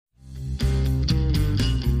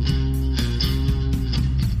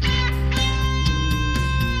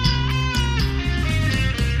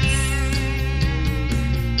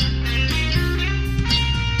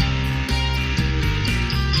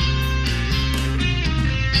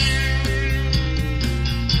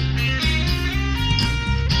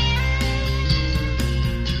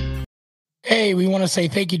Hey, we want to say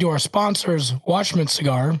thank you to our sponsors, Watchman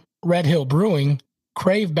Cigar, Hill Brewing,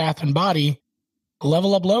 Crave Bath and Body,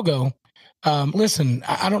 Level Up Logo. Listen,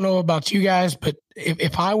 I don't know about you guys, but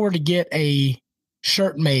if I were to get a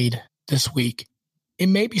shirt made this week, it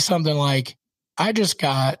may be something like, I just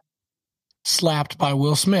got slapped by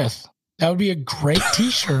Will Smith. That would be a great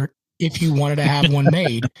t-shirt if you wanted to have one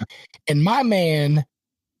made. And my man,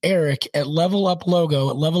 Eric at Level Up Logo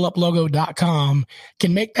at leveluplogo.com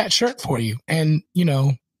can make that shirt for you. And,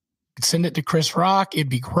 send it to Chris Rock. It'd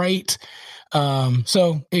be great.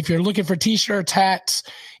 So if you're looking for t-shirts, hats,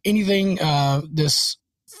 anything, this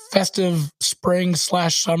festive spring /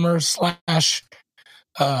 summer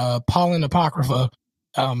 / pollen apocrypha,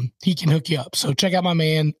 he can hook you up. So check out my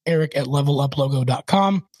man, Eric at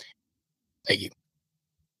leveluplogo.com. Thank you.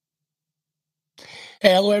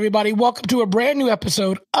 Hey, hello, everybody. Welcome to a brand new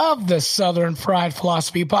episode of the Southern Fried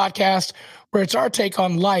Philosophy Podcast, where it's our take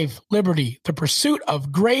on life, liberty, the pursuit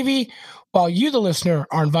of gravy, while you, the listener,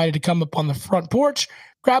 are invited to come up on the front porch,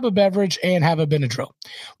 grab a beverage, and have a Benadryl.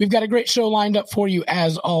 We've got a great show lined up for you,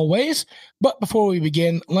 as always. But before we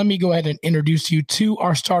begin, let me go ahead and introduce you to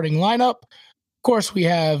our starting lineup. Of course, we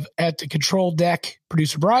have at the control deck,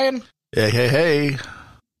 producer Brian. Hey.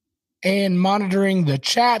 And monitoring the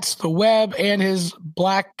chats, the web, and his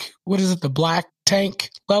the black tank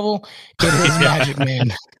level, it is Magic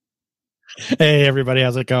Man. Hey, everybody,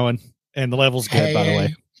 how's it going? And the level's good, by the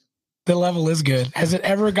way. The level is good. Has it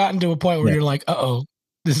ever gotten to a point where you're like, uh-oh,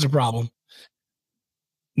 this is a problem?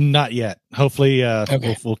 Not yet. Hopefully,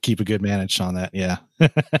 we'll keep a good manage on that, yeah.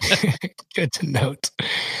 Good to note.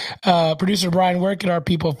 Producer Brian, where can our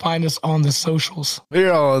people find us on the socials?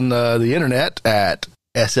 We're on the internet at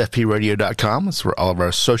sfpradio.com. That's where all of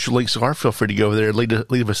our social links are. Feel free to go over there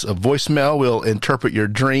and leave us a voicemail. We'll interpret your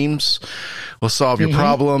dreams. We'll solve your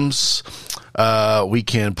problems. We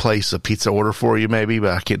can place a pizza order for you maybe, but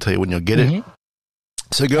I can't tell you when you'll get it.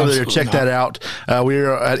 So go over there, check that out.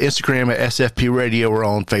 We're at Instagram at SFP Radio. We're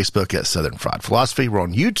on Facebook at Southern Fried Philosophy. We're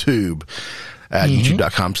on YouTube at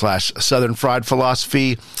youtube.com/Southern Fried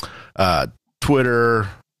Philosophy. Twitter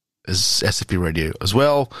is SFP Radio as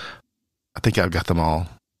well. I think I've got them all.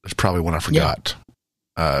 There's probably one I forgot.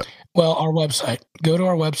 Well, our website. Go to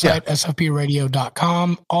our website,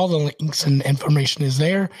 sfpradio.com. All the links and information is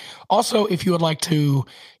there. Also, if you would like to,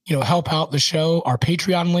 help out the show, our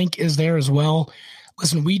Patreon link is there as well.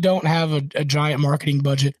 Listen, we don't have a giant marketing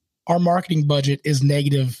budget. Our marketing budget is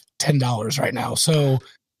negative $10 right now. So,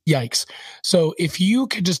 yikes. So if you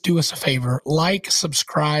could just do us a favor,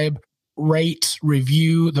 subscribe, rate,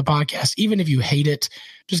 review the podcast, even if you hate it,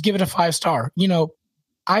 just give it a 5-star.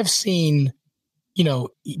 I've seen,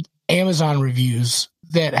 Amazon reviews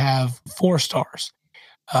that have 4 stars,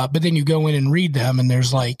 but then you go in and read them and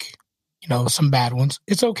there's some bad ones.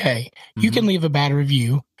 It's okay. You can leave a bad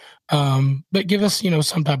review, but give us,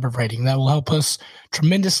 some type of rating. That will help us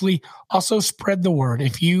tremendously. Also, spread the word.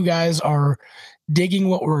 If you guys are digging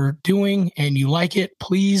what we're doing and you like it,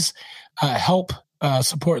 please help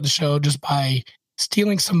support the show just by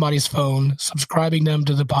stealing somebody's phone, subscribing them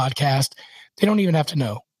to the podcast. They don't even have to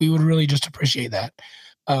know. We would really just appreciate that.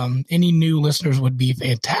 Any new listeners would be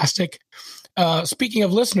fantastic. Speaking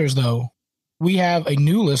of listeners, though, we have a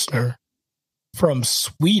new listener from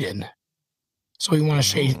Sweden. So we want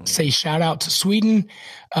to say shout out to Sweden.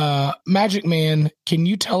 Magic Man, can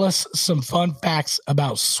you tell us some fun facts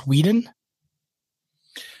about Sweden?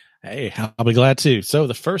 Hey, I'll be glad to. So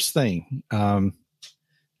the first thing,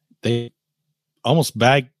 they almost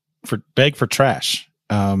beg for trash.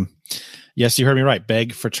 Yes, you heard me right.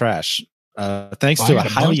 Beg for trash. Thanks to a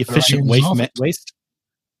highly efficient waste.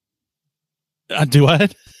 Do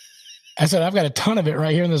what? I said I've got a ton of it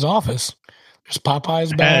right here in this office. There's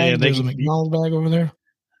Popeye's bag. There's a McDonald's bag over there.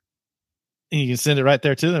 You can send it right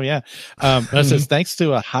there to them. Yeah. It says, thanks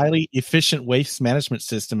to a highly efficient waste management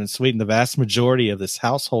system in Sweden, the vast majority of this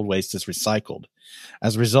household waste is recycled.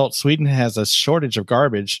 As a result, Sweden has a shortage of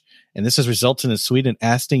garbage, and this has resulted in Sweden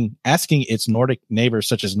asking its Nordic neighbors,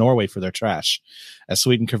 such as Norway, for their trash. As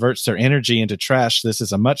Sweden converts their energy into trash, this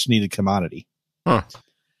is a much-needed commodity. Huh.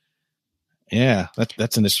 Yeah,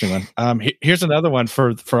 that's an interesting one. Here's another one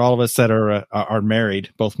for all of us that are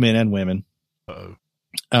married, both men and women.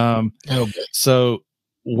 So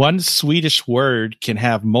one Swedish word can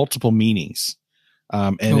have multiple meanings,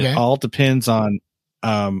 and it all depends on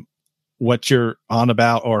what you're on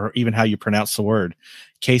about or even how you pronounce the word.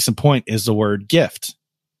 Case in point is the word gift.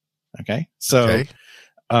 Okay, so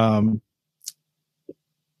the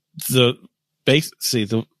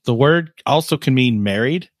word also can mean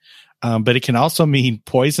married. But it can also mean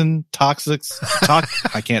poison, I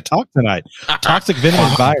can't talk tonight. Toxic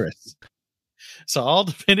venomous virus. So all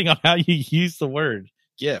depending on how you use the word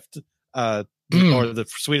gift, or the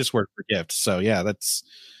Swedish word for gift. So yeah, that's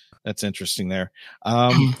interesting there.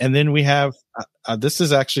 And then we have this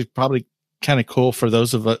is actually probably kind of cool for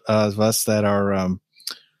those of us that are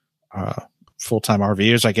full-time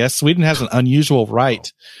RVers, I guess. Sweden has an unusual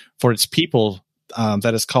right for its people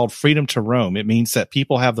that is called freedom to roam. It means that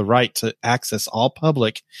people have the right to access all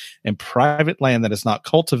public and private land that is not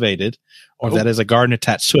cultivated or that is a garden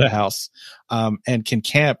attached to a house, and can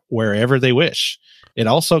camp wherever they wish. It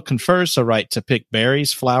also confers the right to pick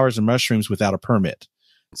berries, flowers, and mushrooms without a permit.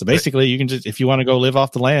 So basically, you can just, if you want to go live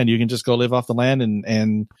off the land, you can just go live off the land,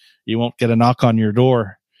 and you won't get a knock on your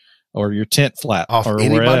door or your tent flap off or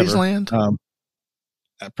anybody's wherever. land.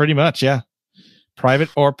 Pretty much, yeah. Private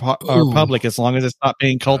or public, as long as it's not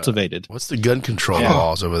being cultivated. What's the gun control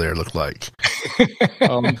laws over there look like?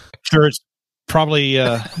 Sure, it's probably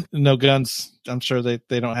no guns. I'm sure they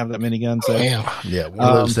don't have that many guns there. Yeah, one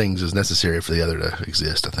of those things is necessary for the other to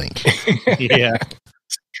exist, I think. Yeah.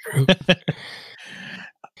 True.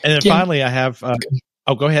 And then finally, I have.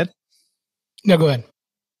 Go ahead. No, go ahead.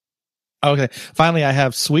 Okay. Finally, I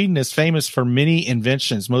have Sweden is famous for many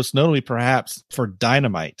inventions, most notably perhaps for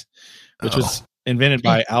dynamite, which was invented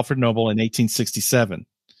by Alfred Nobel in 1867.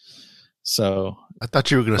 So I thought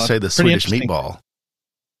you were going to say the Swedish meatball.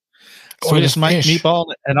 Swedish meatball,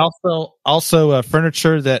 and also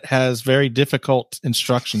furniture that has very difficult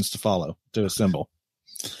instructions to follow to assemble.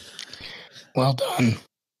 Well done.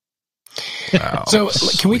 Wow. So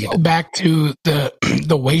can we go back to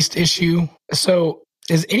the waste issue? So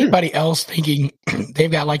is anybody else thinking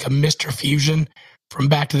they've got like a Mr. Fusion from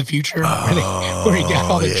Back to the Future where he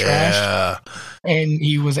got all the trash and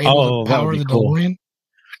he was able to power the DeLorean?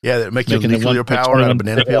 Yeah, they're making nuclear power out of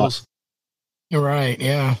banana peels. You're right.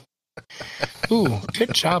 Yeah. Ooh,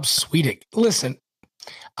 good job, Sweden. Listen,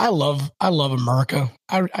 I love America.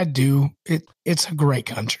 I do. It's a great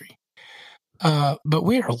country. But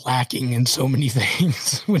we are lacking in so many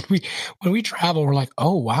things. When we travel, we're like,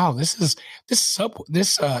 oh wow, this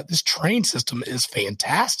train system is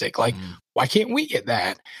fantastic. Like, why can't we get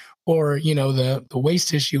that? Or the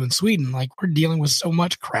waste issue in Sweden, like we're dealing with so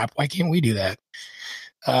much crap. Why can't we do that?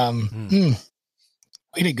 Way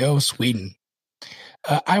to go, Sweden.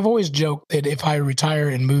 I've always joked that if I retire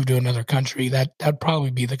and move to another country, that'd probably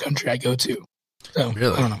be the country I go to. So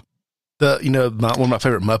really? I don't know. One of my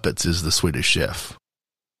favorite Muppets is the Swedish Chef.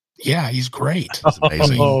 Yeah, he's great. He's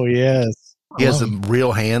amazing. Oh yes, he has some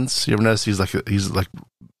real hands. You ever notice he's like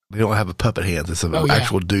they don't have a puppet hands. It's an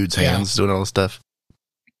actual dude's hands doing all this stuff.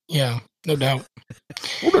 Yeah, no doubt.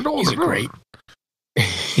 He's great.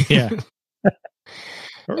 Yeah.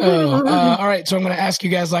 All right, so I'm going to ask you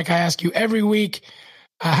guys like I ask you every week,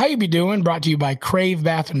 how you be doing? Brought to you by Crave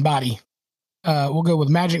Bath and Body. We'll go with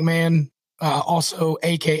Magic Man. Also,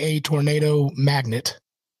 AKA Tornado Magnet.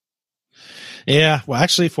 Yeah, well,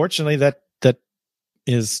 actually, fortunately, that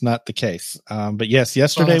is not the case. But yes,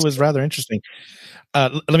 yesterday was rather interesting.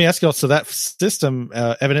 Let me ask you all. So that system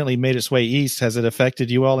evidently made its way east. Has it affected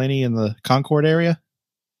you all any in the Concord area?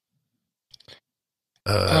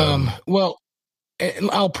 Well,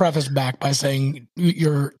 I'll preface back by saying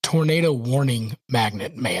you're tornado warning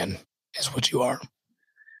magnet man is what you are.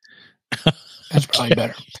 That's probably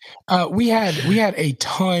better. We had a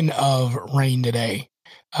ton of rain today.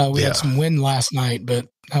 We had some wind last night, but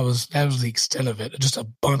that was the extent of it. Just a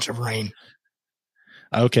bunch of rain.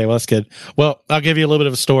 Okay, well, that's good. Well, I'll give you a little bit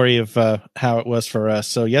of a story of how it was for us.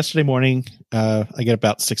 So yesterday morning, I get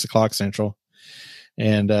about 6:00 Central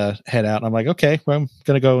and head out. And I'm like, okay, well, I'm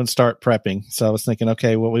going to go and start prepping. So I was thinking,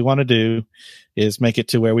 okay, what we want to do is make it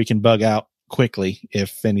to where we can bug out quickly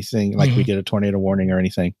if anything, like we get a tornado warning or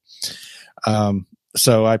anything.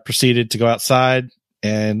 So I proceeded to go outside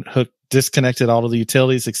and disconnected all of the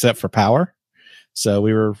utilities except for power. So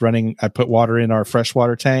we were I put water in our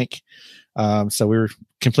freshwater tank. So we were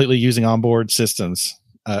completely using onboard systems,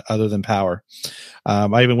 other than power.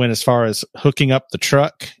 I even went as far as hooking up the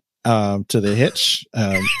truck, to the hitch,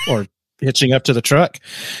 or hitching up to the truck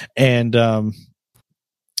and,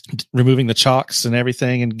 removing the chocks and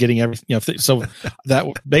everything and getting everything, so that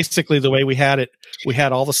basically the way we had it, we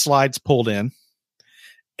had all the slides pulled in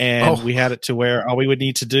and we had it to where all we would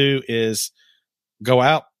need to do is go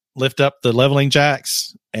out, lift up the leveling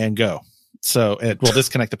jacks and go. So we'll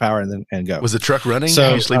disconnect the power and go. Was the truck running? So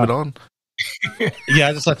you just leave it on? Yeah,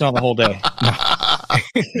 I just left it on the whole day.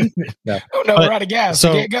 No. Oh no, we're out of gas.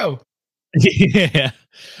 So, we can't go. Yeah.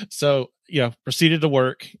 So, proceeded to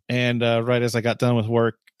work. And right as I got done with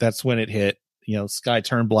work, that's when it hit. Sky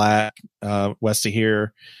turned black, west of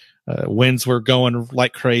here. Winds were going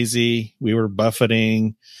like crazy. We were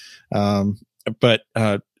buffeting. but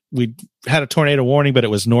we had a tornado warning, but it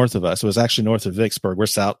was north of us. It was actually north of Vicksburg. We're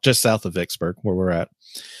just south of Vicksburg, where we're at.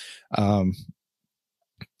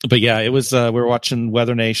 But yeah, it was. We were watching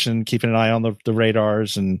Weather Nation, keeping an eye on the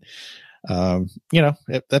radars, and so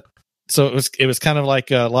it was kind of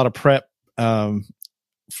like a lot of prep,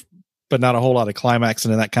 but not a whole lot of climax.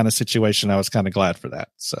 And in that kind of situation, I was kind of glad for that.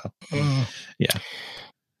 So yeah.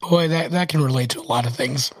 Boy, that can relate to a lot of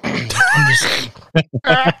things. I'm just saying.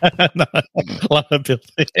 A lot of people.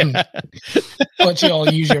 Yeah. Let you all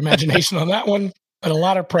use your imagination on that one. But a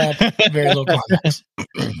lot of prep, very little climax.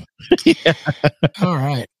 Yeah. All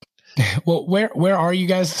right. Well, where are you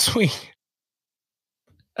guys this week?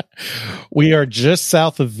 We are just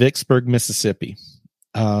south of Vicksburg, Mississippi.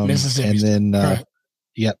 Mississippi. And then,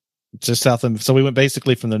 yep, just south of. So we went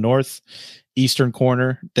basically from the northeastern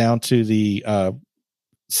corner down to the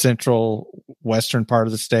central western part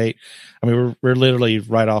of the state. I mean, we're literally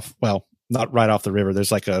right off. Well, not right off the river.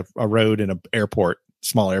 There's like a road and an airport,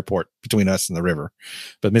 small airport between us and the river,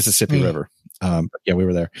 but Mississippi River. Yeah, we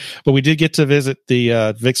were there, but we did get to visit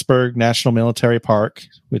the Vicksburg National Military Park,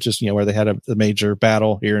 which is, where they had a major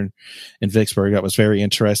battle here in Vicksburg. That was very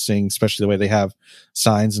interesting, especially the way they have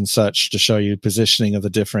signs and such to show you positioning of the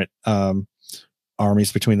different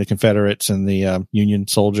armies between the Confederates and the Union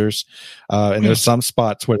soldiers. And there's some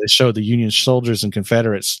spots where they show the Union soldiers and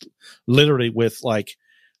Confederates literally with, like,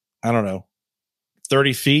 I don't know,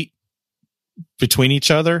 30 feet between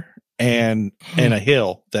each other and a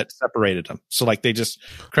hill that separated them. So like they just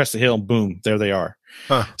crest the hill and boom, there they are.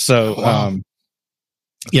 Huh. So,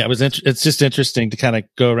 yeah, it's just interesting to kind of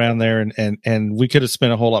go around there and we could have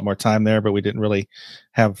spent a whole lot more time there, but we didn't really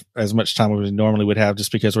have as much time as we normally would have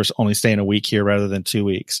just because we're only staying a week here rather than 2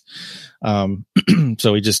 weeks.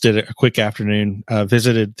 So we just did a quick afternoon,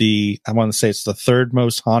 visited I want to say it's the third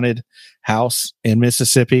most haunted house in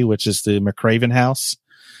Mississippi, which is the McCraven house.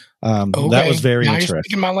 Okay. That was very interesting. You're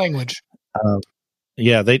speaking my language.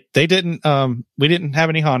 Yeah, they didn't, we didn't have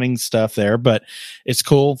any haunting stuff there, but it's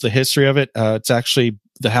cool. The history of it, it's actually,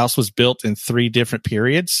 the house was built in 3 different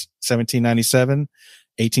periods, 1797,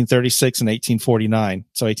 1836, and 1849.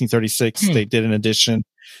 So 1836, they did an addition,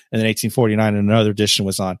 and then 1849, another addition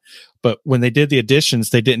was on. But when they did the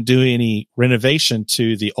additions, they didn't do any renovation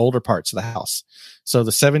to the older parts of the house. So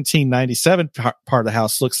the 1797 part of the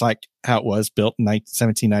house looks like how it was built in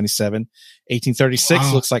 1797.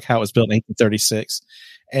 1836 looks like how it was built in 1836.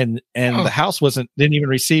 And the house didn't even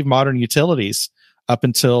receive modern utilities up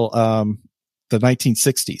until the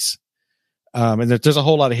 1960s. And there's a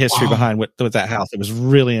whole lot of history behind with that house. It was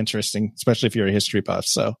really interesting, especially if you're a history buff.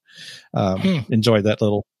 So enjoyed that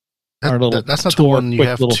little. That's not the one you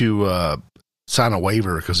have to sign a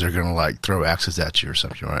waiver because they're going to like throw axes at you or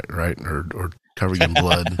something, right? Or cover you in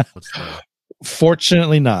blood.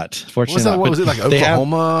 Fortunately not. What was it like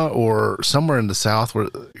Oklahoma or somewhere in the South where I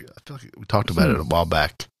feel like we talked about it a while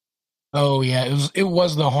back. Oh yeah, it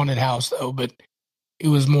was the haunted house though, but it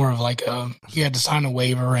was more of like you had to sign a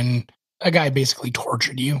waiver and a guy basically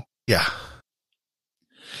tortured you. Yeah.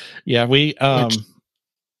 Yeah, we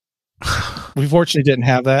fortunately didn't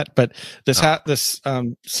have that, but this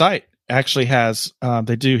site actually has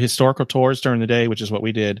they do historical tours during the day, which is what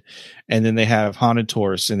we did, and then they have haunted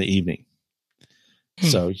tours in the evening.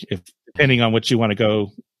 So if depending on what you want to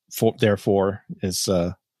go for is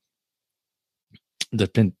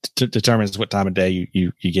determines what time of day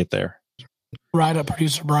you get there. Right up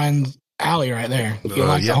producer Brian's alley right there. You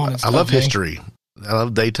like the haunted stuff, I love history. I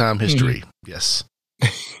love daytime history. Yes.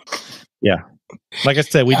 Yeah. Like I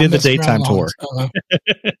said, we did the daytime tour.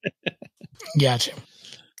 Gotcha.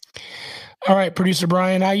 All right, producer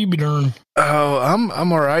Brian, how you been doing? Oh,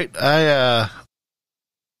 I'm all right.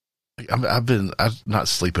 I'm not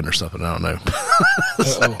sleeping or something. I don't know.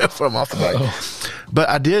 So I'm off the bike. But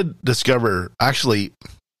I did discover is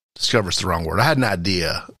the wrong word. I had an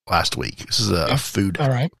idea last week. This is a food. All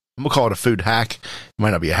right. I'm gonna call it a food hack. It might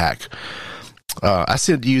not be a hack. I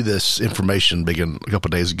sent you this information, Biggun, a couple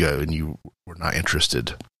of days ago, and you were not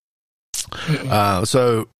interested.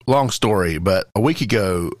 So long story, but a week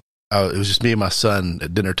ago, it was just me and my son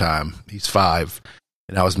at dinner time. He's 5,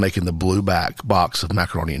 and I was making the blueback box of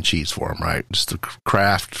macaroni and cheese for him, right? Just a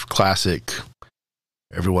Kraft classic.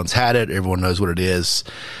 Everyone's had it. Everyone knows what it is.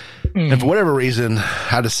 And for whatever reason,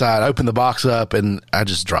 I decide, open the box up, and I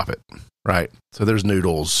just drop it, right? So there's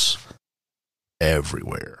noodles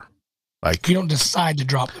everywhere. Like, you don't decide to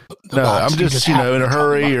drop the no, box. I'm just in a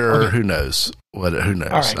hurry or who knows. Who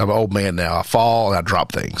knows? Right. I'm an old man now. I fall and I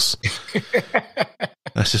drop things.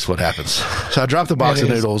 That's just what happens. So I dropped the box of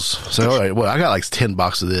noodles. So all right, well, I got like 10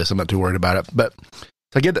 boxes of this. I'm not too worried about it. But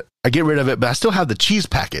I get rid of it, but I still have the cheese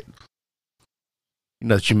packet.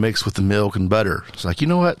 that you mix with the milk and butter. It's like, you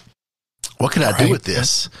know what? What can I do with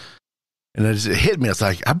this? And it hit me. It's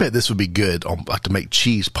like, I bet this would be good to make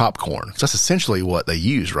cheese popcorn. So that's essentially what they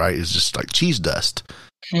use, right? It's just like cheese dust,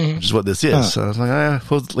 which is what this is. So I was like,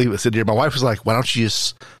 we'll leave it sit here. My wife was like, why don't you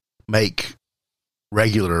just make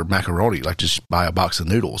regular macaroni? Like, just buy a box of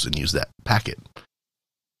noodles and use that packet. I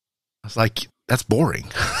was like, that's boring.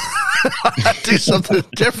 Do something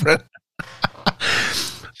different.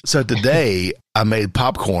 So today I made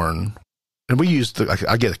popcorn, and we used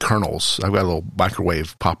I get the kernels. I've got a little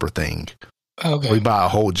microwave popper thing. Okay. We buy a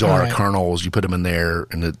whole jar of kernels. You put them in there,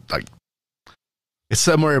 and it's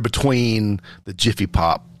somewhere between the Jiffy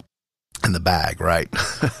Pop and the bag, right?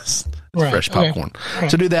 Fresh popcorn. Okay.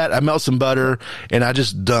 To do that, I melt some butter, and I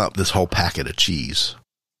just dump this whole packet of cheese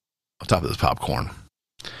on top of this popcorn.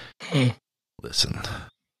 Listen,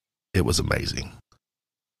 it was amazing.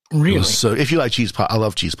 Really? So if you like cheese I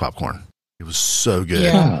love cheese popcorn. It was so good.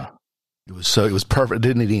 Yeah. It was perfect. It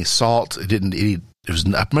didn't need any salt. I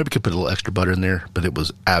maybe could put a little extra butter in there, but it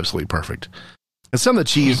was absolutely perfect. And some of the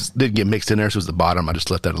cheese didn't get mixed in there, so it was the bottom. I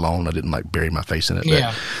just left that alone. I didn't bury my face in it.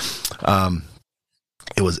 Yeah. But,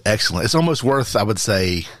 it was excellent. It's almost worth, I would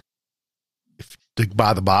say, to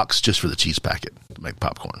buy the box just for the cheese packet to make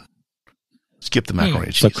popcorn. Skip the macaroni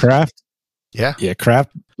and cheese. So Kraft? Yeah. Yeah,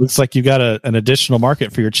 Kraft looks like you got an additional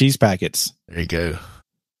market for your cheese packets. There you go.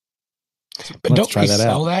 But don't they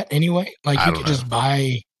sell that anyway? Like, you could just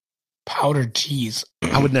buy powdered cheese.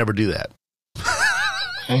 I would never do that.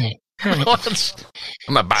 I'm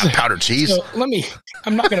not buying powdered cheese. So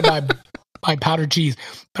I'm not going to buy powdered cheese,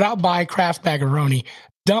 but I'll buy Kraft macaroni,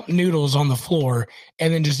 dump noodles on the floor,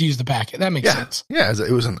 and then just use the packet. That makes sense. Yeah,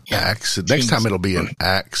 it was an accident. Next time it'll be an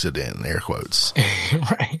accident, air quotes.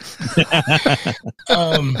 Right.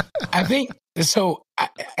 I think so.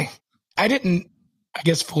 I didn't, I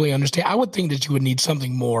guess, fully understand. I would think that you would need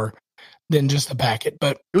something more than just the packet,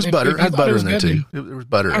 but it was butter. It had butter in there too. There was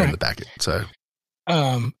butter in the packet. So,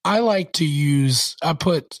 I like to I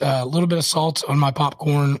put a little bit of salt on my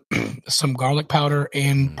popcorn, some garlic powder,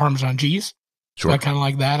 and Parmesan cheese. Sure. So I kind of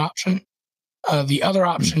like that option. The other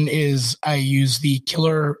option is I use the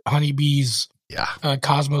Killer Honeybees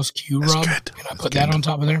Cosmos Q rub, and I put that on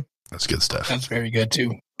top of there. That's good stuff. That's very good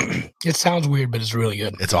too. It sounds weird, but it's really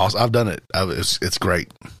good. It's awesome. I've done it. It's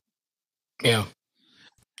great. Yeah.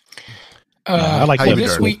 I like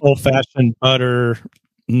this week old-fashioned butter,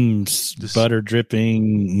 butter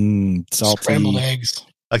dripping, salty scrambled eggs,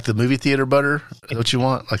 like the movie theater butter. Is that what you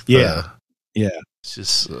want? Like yeah. It's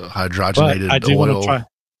just hydrogenated I do oil. Want to try.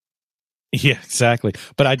 Yeah, exactly.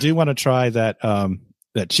 But I do want to try that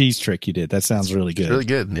cheese trick you did. That sounds really good. It's really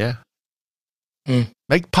good. Yeah.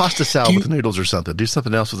 Make pasta salad with noodles or something. Do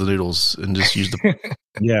something else with the noodles and just use the.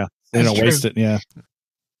 Yeah, they don't waste it. Yeah.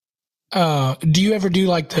 Do you ever do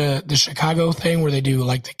like the Chicago thing where they do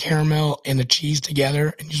like the caramel and the cheese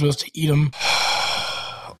together and you're supposed to eat them?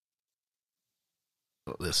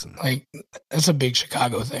 Listen, like that's a big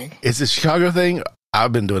Chicago thing. It's a Chicago thing.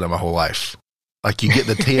 I've been doing it my whole life. Like you get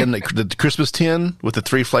the tin, the Christmas tin with the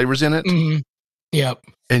 3 flavors in it. Mm-hmm. Yep.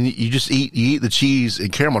 And you just eat the cheese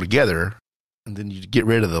and caramel together, and then you get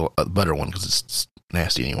rid of the butter one because it's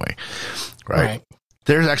nasty anyway. Right.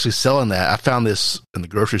 They're actually selling that. I found this in the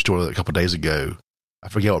grocery store a couple of days ago. I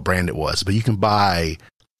forget what brand it was, but you can buy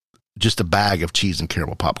just a bag of cheese and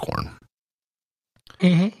caramel popcorn.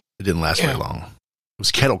 Mm-hmm. It didn't last very long. It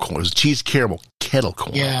was kettle corn. It was cheese caramel kettle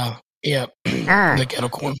corn. Yeah. Yep. The kettle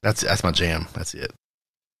corn. That's my jam. That's it.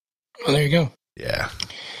 Well, there you go. Yeah.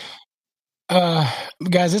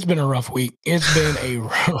 Guys, it's been a rough week. It's been a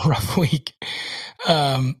rough week.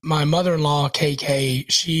 My mother-in-law, KK,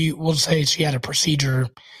 she will say she had a procedure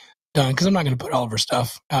done because I'm not going to put all of her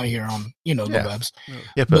stuff out here on, the webs.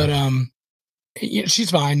 Yeah, but she's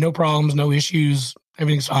fine. No problems, no issues.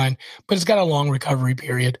 Everything's fine. But it's got a long recovery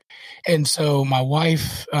period. And so my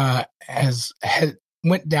wife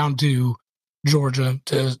went down to Georgia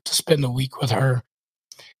to spend the week with her.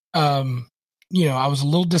 I was a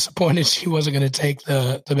little disappointed she wasn't going to take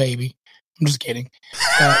the baby. I'm just kidding.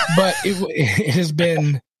 But it has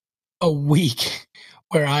been a week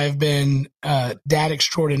where I've been dad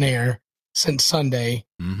extraordinaire since Sunday.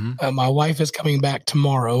 Mm-hmm. My wife is coming back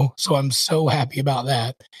tomorrow, so I'm so happy about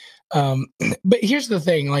that. But here's the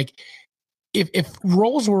thing, like, if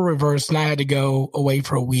roles were reversed and I had to go away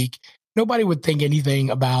for a week, nobody would think anything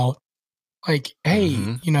about, like,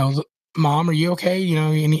 hey, Mom, are you okay?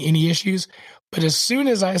 Any issues? But as soon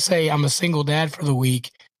as I say I'm a single dad for the week,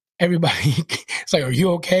 everybody is like, are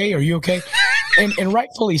you okay? Are you okay? And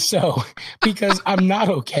rightfully so, because I'm not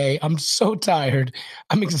okay. I'm so tired.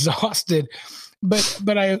 I'm exhausted.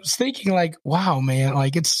 but I was thinking like, wow, man,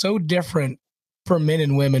 like it's so different for men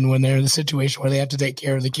and women when they're in the situation where they have to take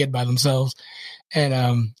care of the kid by themselves. And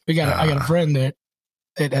I got a friend that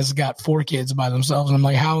has got 4 kids by themselves. And I'm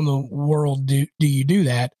like, how in the world do you do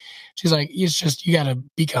that? She's like, it's just, you got to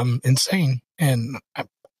become insane. And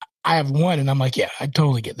I have one, and I'm like, yeah, I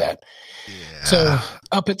totally get that. Yeah. So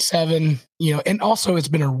up at 7, and also it's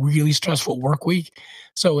been a really stressful work week.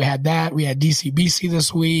 So we had that. We had DCBC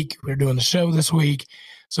this week. We were doing the show this week.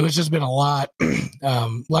 So it's just been a lot.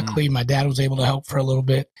 Luckily, my dad was able to help for a little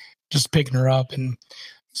bit, just picking her up. And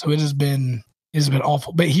so it has been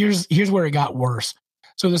awful. But here's where it got worse.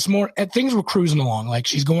 So this morning, things were cruising along. Like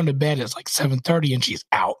she's going to bed. It's like 7:30 and she's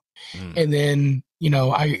out. And then,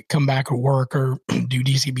 I come back or work or do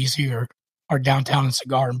DCBC or downtown and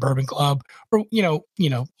cigar and bourbon club or,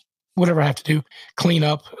 whatever I have to do. Clean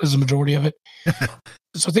up is the majority of it.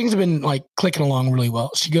 So things have been like clicking along really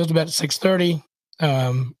well. She goes to bed at 6:30,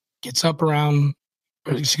 gets up around,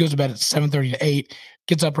 or she goes to bed at 7:30 to 8,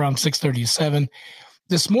 gets up around 6:30 to 7.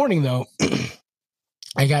 This morning, though,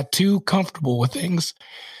 I got too comfortable with things.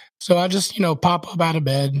 So I just, pop up out of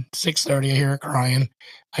bed, 6:30, I hear her crying.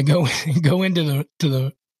 I go into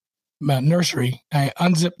the nursery. I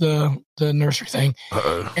unzip the nursery thing.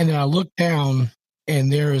 And then I look down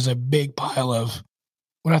and there is a big pile of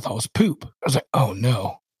what I thought was poop. I was like, oh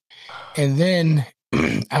no. And then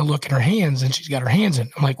I look at her hands and she's got her hands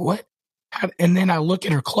in. I'm like, what? And then I look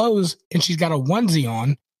at her clothes and she's got a onesie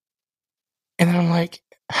on. And then I'm like,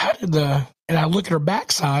 and I look at her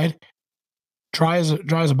backside, dry as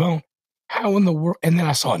a bone. How in the world? And then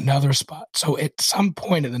I saw another spot. So at some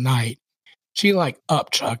point in the night, she like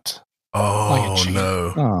upchucked. Oh, like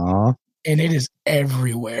no. Aww. And it is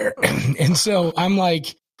everywhere. And so I'm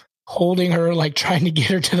like holding her, like trying to get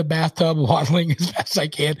her to the bathtub, waddling as fast as I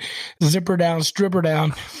can, zip her down, strip her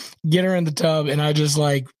down, get her in the tub. And I just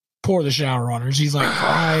like pour the shower on her. She's like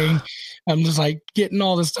crying. I'm just like getting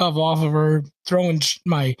all this stuff off of her, throwing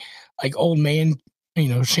my like old man,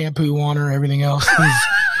 shampoo on her, everything else.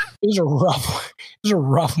 It was a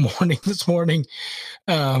rough morning this morning.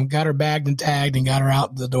 Got her bagged and tagged and got her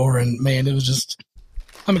out the door. And man, it was just,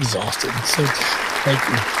 I'm exhausted. So thank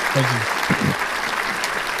you.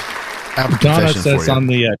 Donna says on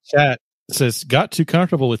the chat, says, got too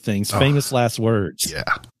comfortable with things. Famous last words. Yeah.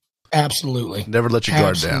 Absolutely. Never let your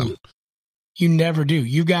guard down. You never do.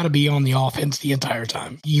 You got to be on the offense the entire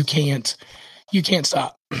time. You can't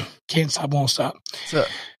stop. Can't stop, won't stop. So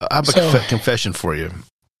I have a confession for you.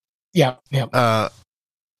 Yeah.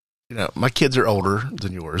 My kids are older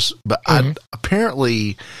than yours, but I've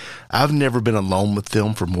never been alone with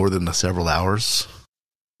them for more than several hours.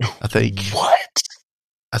 I think. What?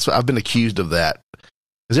 That's what I've been accused of that.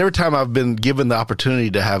 Because every time I've been given the opportunity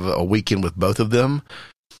to have a weekend with both of them,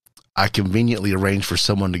 I conveniently arrange for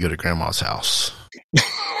someone to go to grandma's house.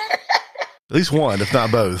 At least one, if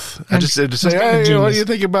not both. I just say, hey, what do you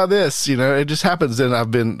think about this? It just happens. And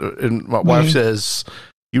and my wife says,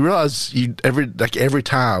 you realize every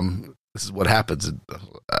time this is what happens. And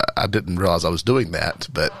I didn't realize I was doing that,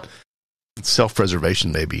 but it's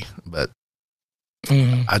self-preservation maybe. But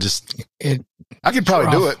I could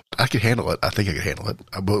probably do it. I could handle it. I think I could handle it.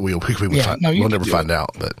 But we'll never find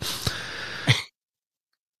out. But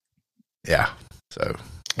yeah. So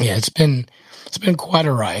yeah, it's been quite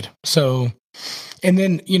a ride. So, and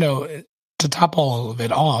then, to top all of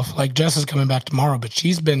it off, like Jess is coming back tomorrow, but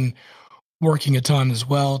she's been working a ton as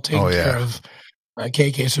well, taking care of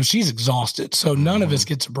KK. So she's exhausted. So none of us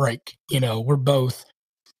gets a break. We're both,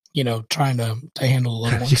 trying to handle a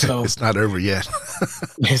little one. So it's not over yet.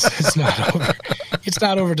 It's not over. It's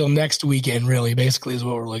not over till next weekend, really, basically is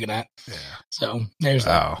what we're looking at. Yeah. So there's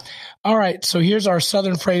that. All right. So here's our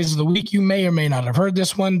Southern phrase of the week. You may or may not have heard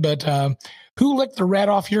this one, but who licked the rat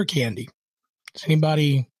off your candy? Has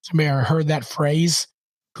somebody ever heard that phrase?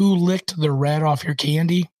 Who licked the rat off your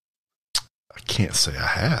candy? I can't say I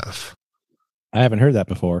have. I haven't heard that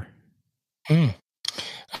before. The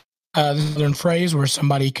Southern phrase where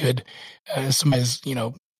somebody could, somebody's,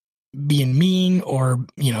 being mean or,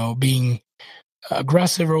 being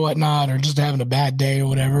aggressive or whatnot, or just having a bad day or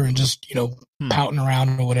whatever, and just, pouting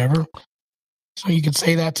around or whatever. So you could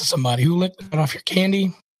say that to somebody. Who licked it off your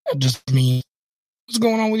candy? That just means, what's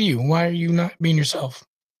going on with you? Why are you not being yourself?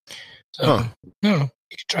 So, I don't know.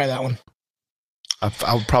 You could try that one. I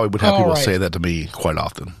probably would have people say that to me quite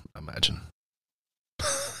often, I imagine.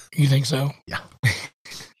 You think so? Yeah.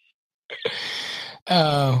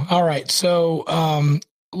 All right. So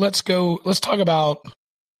let's talk about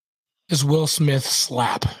this Will Smith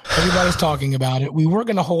slap. Everybody's talking about it. We were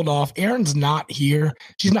going to hold off. Erin's not here.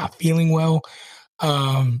 She's not feeling well.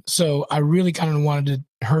 So I really kind of wanted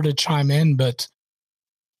her to chime in, but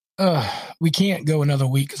we can't go another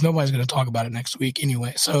week because nobody's going to talk about it next week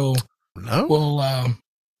anyway. So No, we'll.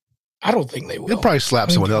 I don't think they will. They'll probably slap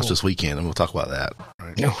someone else this weekend, and we'll talk about that.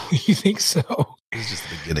 Right? No, you think so? This is just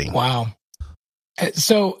the beginning. Wow.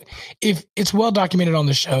 So if it's well documented on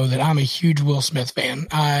the show that I'm a huge Will Smith fan.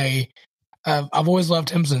 I've always loved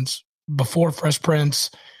him since before Fresh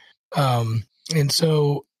Prince. And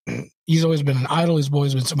so he's always been an idol. He's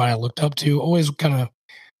always been somebody I looked up to. Always kind of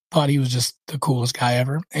thought he was just the coolest guy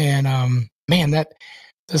ever. And man,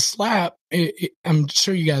 the slap, I'm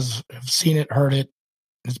sure you guys have seen it, heard it.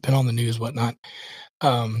 It's been on the news, whatnot.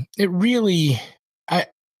 It really, I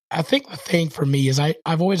think the thing for me is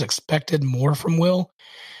I've always expected more from Will,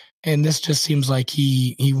 and this just seems like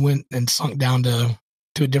he went and sunk down to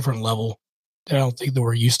a different level that I don't think that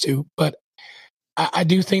we're used to. But I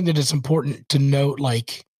do think that it's important to note,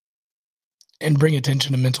 like, and bring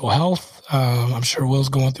attention to mental health. I'm sure Will's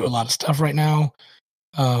going through a lot of stuff right now,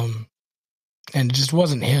 and it just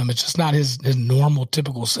wasn't him. It's just not his normal,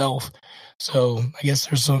 typical self. So I guess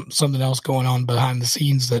there's something else going on behind the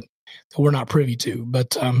scenes that we're not privy to,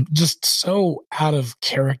 but just so out of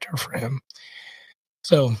character for him.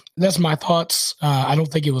 So that's my thoughts. I don't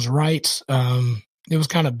think it was right. It was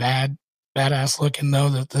kind of badass looking though,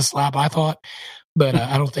 the slap, I thought, but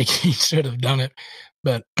I don't think he should have done it.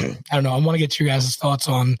 But I don't know. I want to get your guys' thoughts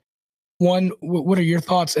on one. What are your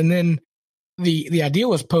thoughts? And then the idea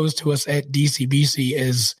was posed to us at DCBC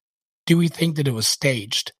is, do we think that it was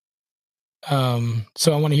staged?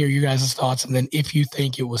 So I want to hear you guys' thoughts, and then if you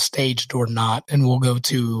think it was staged or not, and we'll go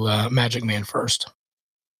to Magic Man first.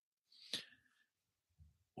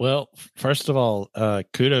 Well, first of all,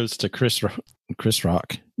 kudos to Chris Rock.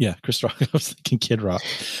 Yeah, Chris Rock. I was thinking Kid Rock.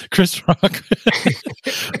 Chris Rock.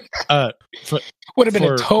 Would have been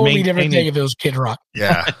a totally different thing if it was Kid Rock.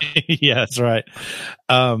 Yeah. Yeah, that's right.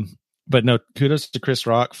 But no, kudos to Chris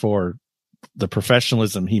Rock for the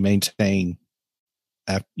professionalism he maintained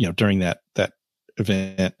during that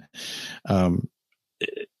event.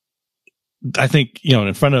 I think,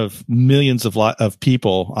 in front of millions of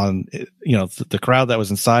people on, the crowd that was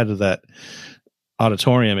inside of that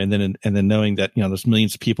auditorium, and then knowing that, there's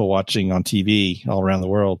millions of people watching on TV all around the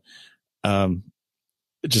world.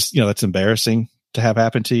 Just, that's embarrassing to have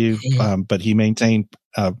happen to you. But he maintained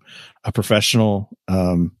a professional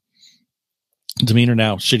demeanor.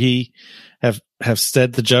 Now, should he have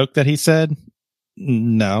said the joke that he said?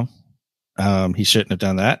 No, he shouldn't have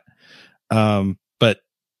done that. But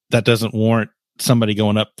that doesn't warrant somebody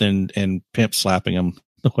going up and pimp slapping him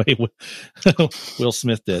the way Will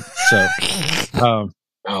Smith did. So, I don't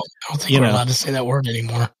think we're allowed to say that word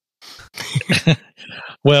anymore.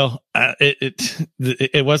 Well,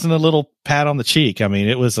 it wasn't a little pat on the cheek. I mean,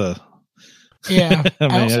 it was a. Yeah,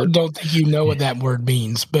 I also don't think you know what that word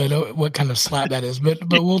means, but what kind of slap that is. But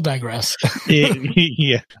we'll digress.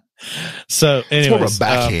 Yeah. So, anyways, it's more of a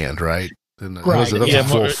backhand, right? Right. That's a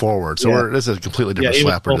full forward. So this is a completely different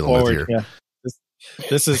slap we're dealing with here. Yeah.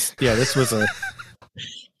 This was a.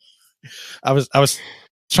 I was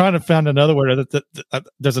trying to find another word.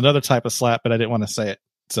 There's another type of slap, but I didn't want to say it.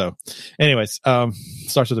 So, anyways,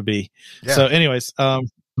 starts with a B. Yeah. So, anyways,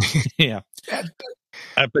 yeah.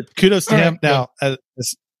 But kudos to him. Now,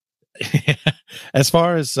 as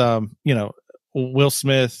far as Will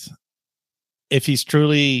Smith, if he's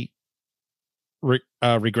truly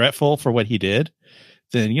regretful for what he did,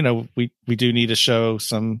 then we do need to show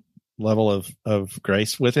some level of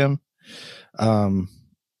grace with him. But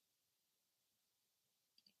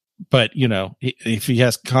if he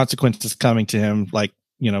has consequences coming to him, like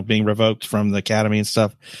being revoked from the academy and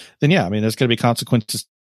stuff, then yeah, I mean, there's going to be consequences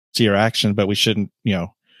to your action, but we shouldn't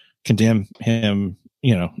condemn him,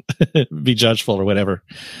 be judgeful or whatever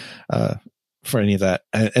for any of that.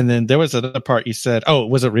 And then there was another part you said, oh,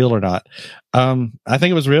 was it real or not? I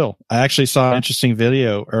think it was real. I actually saw an interesting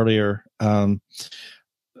video earlier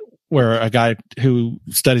where a guy who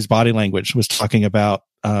studies body language was talking about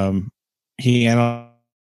he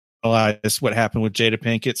analyzed what happened with Jada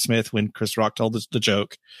Pinkett Smith when Chris Rock told the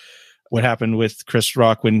joke, what happened with Chris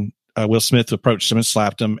Rock when Will Smith approached him and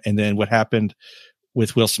slapped him, and then what happened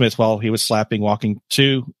with Will Smith while he was slapping, walking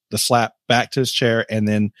to the slap, back to his chair, and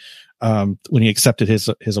then when he accepted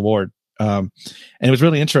his award. And it was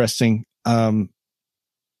really interesting. After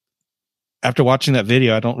watching that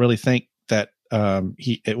video, I don't really think that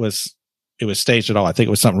it was staged at all. I think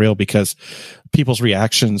it was something real, because people's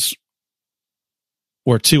reactions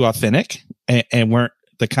were too authentic and weren't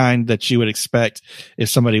the kind that you would expect if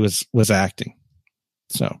somebody was acting.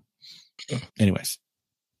 So, anyways,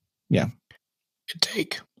 yeah. Good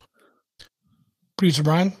take. Producer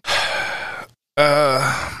Brian?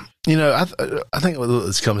 I think what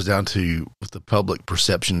this comes down to with the public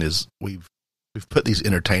perception is we've put these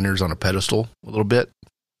entertainers on a pedestal a little bit.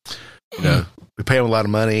 We pay them a lot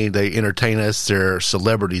of money. They entertain us. They're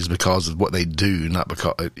celebrities because of what they do, not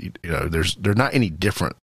because, they're not any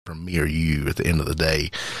different from me or you at the end of the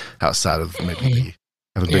day, outside of maybe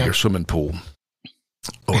have a bigger swimming pool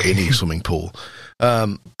or any swimming pool.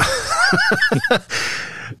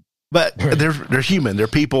 But they're human. They're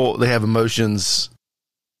people. They have emotions.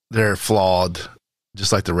 They're flawed,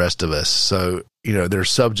 just like the rest of us. So, they're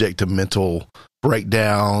subject to mental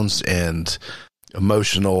breakdowns and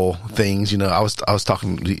emotional things. I was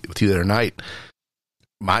talking with you the other night.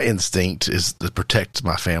 My instinct is to protect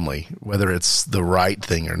my family, whether it's the right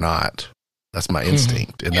thing or not. That's my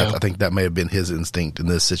instinct. And I think that may have been his instinct in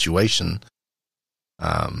this situation.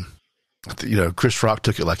 Chris Rock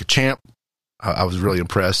took it like a champ. I was really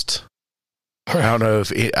impressed. I don't know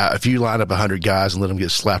if you line up 100 guys and let them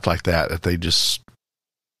get slapped like that, if they just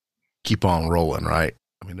keep on rolling, right?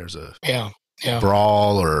 I mean, there's a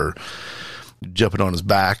brawl or jumping on his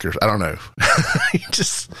back, or I don't know.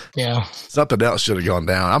 Something else should have gone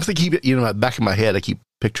down. I'm thinking, back in my head, I keep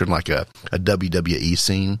picturing like a WWE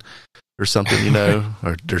scene or something,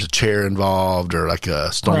 or there's a chair involved, or like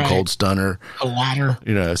a Stone Cold Stunner, a ladder,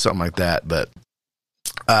 something like that. But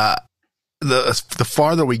the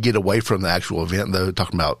farther we get away from the actual event, though,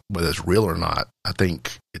 talking about whether it's real or not, I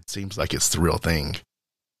think it seems like it's the real thing.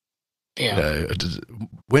 Yeah.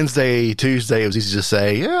 Wednesday, Tuesday, it was easy to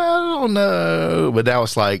say, I don't know. But now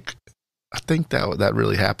it's like, I think that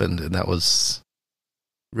really happened, and that was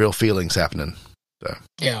real feelings happening. So.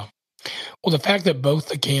 Yeah. Well, the fact that both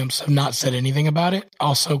the camps have not said anything about it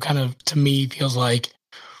also kind of, to me, feels like,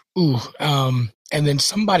 ooh. And then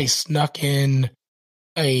somebody snuck in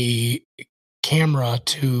a camera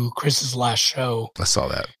to Chris's last show. I saw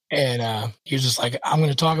that. And he was just like, I'm going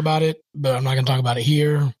to talk about it, but I'm not going to talk about it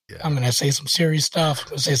here. Yeah. I'm going to say some serious stuff. I'm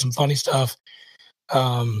going to say some funny stuff.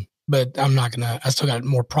 But I'm not going to, I still got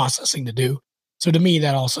more processing to do. So to me,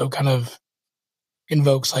 that also kind of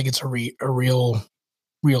invokes like it's a real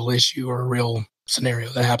issue or a real scenario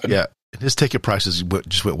that happened. Yeah. His ticket prices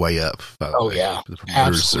just went way up. By the way. Yeah. The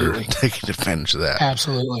promoters are taking advantage of that.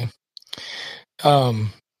 Absolutely.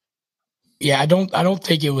 Yeah, I don't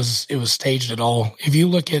think it was staged at all. If you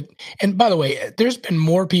look at, and by the way, there's been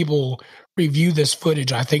more people review this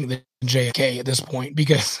footage, I think, than JFK at this point,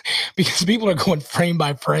 because people are going frame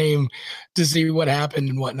by frame to see what happened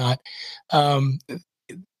and whatnot.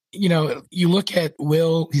 You look at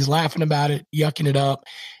Will, he's laughing about it, yucking it up,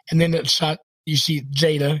 and then you see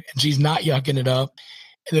Jada, and she's not yucking it up.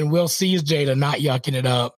 And then Will sees Jada not yucking it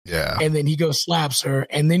up. Yeah. And then he goes slaps her,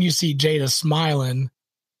 and then you see Jada smiling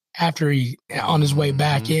after he on his way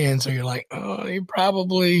back in. So you're like, oh, he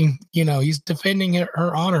probably, he's defending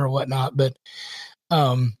her honor or whatnot. But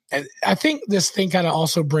I think this thing kind of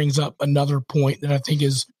also brings up another point that I think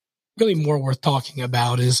is really more worth talking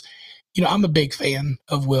about is, I'm a big fan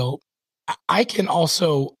of Will. I can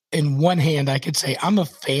also, in one hand, I could say I'm a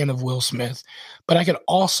fan of Will Smith, but I could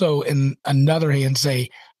also, in another hand, say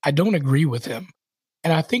I don't agree with him.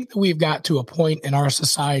 And I think that we've got to a point in our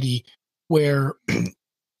society where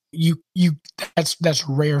that's a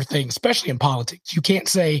rare thing, especially in politics. You can't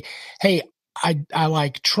say, hey, I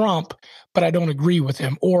like Trump, but I don't agree with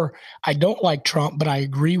him, or I don't like Trump, but I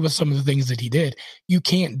agree with some of the things that he did. You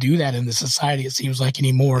can't do that in the society, it seems like,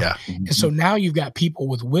 anymore. Yeah. And so now you've got people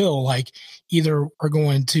with Will, like, either are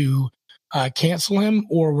going to cancel him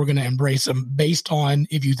or we're going to embrace him based on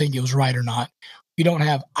if you think it was right or not. You don't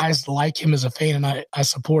have, I like him as a fan and I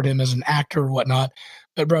support him as an actor or whatnot,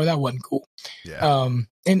 but bro, that wasn't cool. Yeah.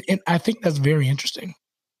 And I think that's very interesting.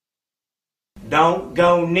 Don't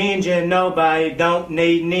go ninja. Nobody don't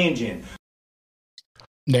need ninja.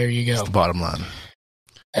 There you go. That's the bottom line.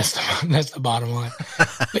 That's the bottom line.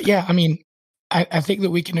 But yeah, I mean, I think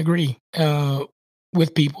that we can agree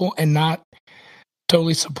with people and not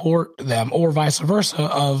totally support them, or vice versa.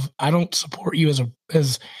 Of I don't support you I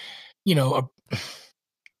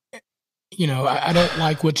don't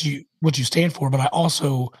like what you stand for, but I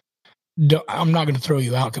also I'm not going to throw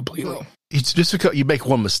you out completely. It's just because you make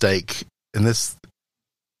one mistake, and this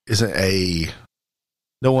isn't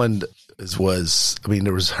no one was, I mean,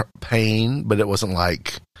 there was pain, but it wasn't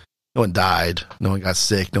like no one died, no one got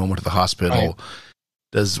sick, no one went to the hospital. Right.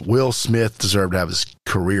 Does Will Smith deserve to have his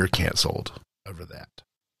career canceled over that?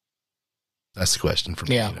 That's the question for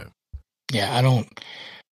me. Yeah. Yeah, I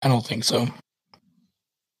don't think so.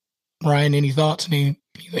 Ryan, any thoughts? Anything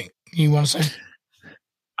you want to say?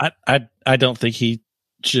 I don't think he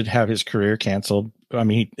should have his career canceled. I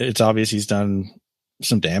mean, it's obvious he's done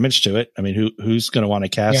some damage to it. I mean, who's going to want to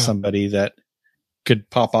cast somebody that could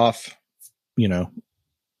pop off, at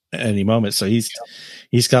any moment? So he's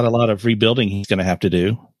got a lot of rebuilding he's going to have to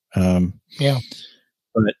do.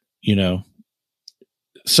 But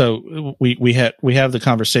so we have the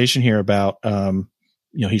conversation here about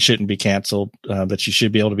he shouldn't be canceled, that you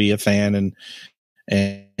should be able to be a fan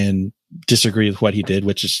and disagree with what he did,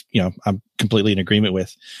 which is I'm completely in agreement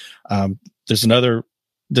with. There's another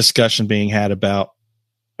discussion being had about,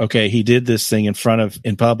 okay, he did this thing in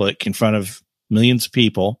public in front of millions of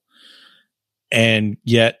people, and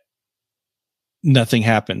yet nothing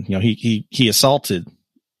happened. He assaulted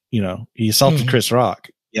Chris Rock,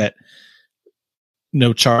 yet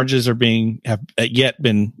no charges have yet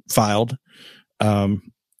been filed.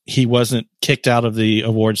 He wasn't kicked out of the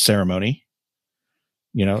awards ceremony.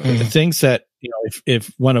 The things that,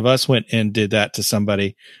 if one of us went and did that to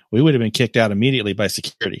somebody, we would have been kicked out immediately by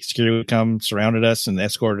security. Security would come, surrounded us, and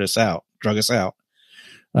escorted us out, drug us out.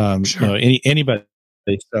 Sure. Anybody.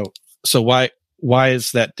 So why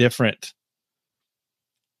is that different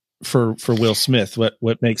for Will Smith?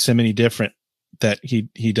 What makes him any different that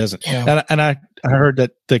he doesn't? Yeah. And I heard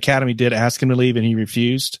that the Academy did ask him to leave and he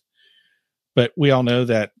refused. But we all know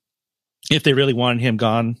that if they really wanted him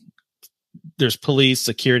gone, there's police,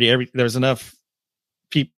 security, there's enough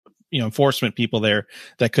people, enforcement people there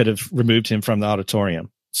that could have removed him from the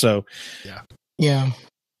auditorium. So, yeah.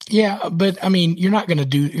 But I mean, you're not going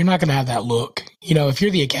to have that look, if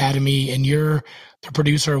you're the Academy and you're the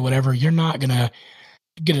producer or whatever, you're not going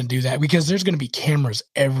to do that, because there's going to be cameras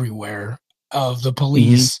everywhere of the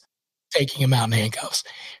police taking him out in handcuffs.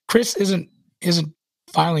 Chris isn't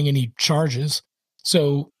filing any charges.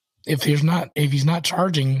 So if he's not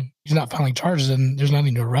filing charges, then there's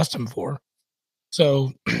nothing to arrest him for.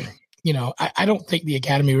 So, I don't think the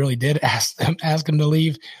Academy really did ask him to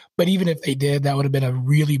leave. But even if they did, that would have been a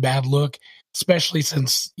really bad look, especially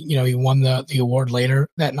since, he won the award later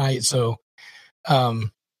that night. So, I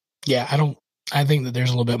think that there's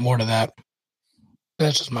a little bit more to that.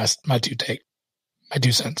 That's just my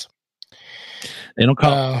 2 cents. They don't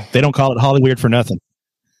call it Hollywood for nothing.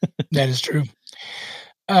 That is true.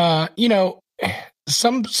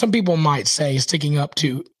 Some people might say sticking up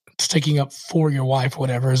for your wife,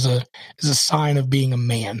 whatever, is a sign of being a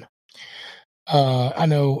man. I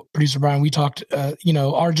know, Producer Brian, we talked,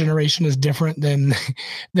 our generation is different than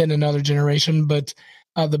another generation, but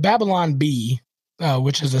the Babylon Bee,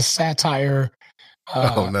 which is a satire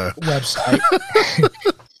website,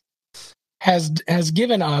 has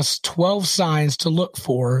given us 12 signs to look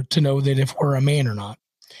for to know that if we're a man or not.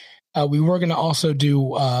 We were going to also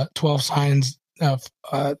do 12 signs of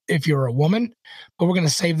if you're a woman, but we're going to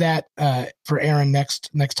save that for Aaron next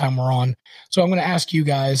time we're on. So I'm going to ask you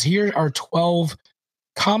guys, here are 12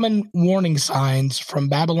 common warning signs from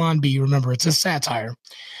Babylon Bee. Remember, it's a satire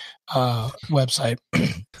website.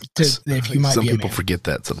 If you might Some be people forget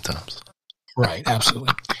that sometimes. Right,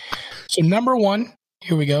 absolutely. So number 1,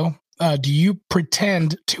 here we go. Do you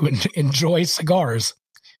pretend to enjoy cigars?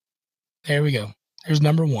 There we go. There's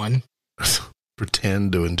number 1.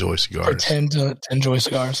 Pretend to enjoy cigars. Pretend to enjoy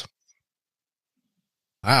cigars.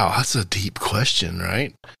 Wow, that's a deep question,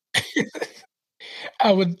 right?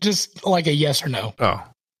 I would just like a yes or no. Oh,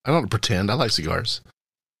 I don't pretend. I like cigars.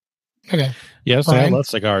 Okay. Yes, I love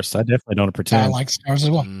cigars. I definitely don't pretend. I like cigars as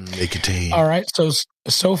well. Nicotine. All right.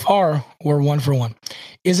 So far, we're 1 for 1.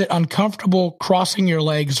 Is it uncomfortable crossing your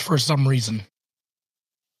legs for some reason?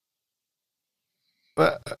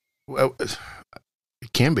 Well, it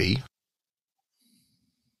can be.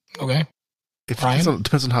 Okay. It depends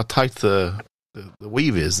on how tight the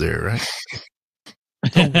weave is there, right?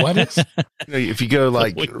 What is? If you go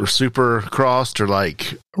like super crossed or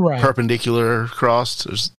like perpendicular crossed,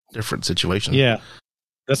 there's different situations. Yeah,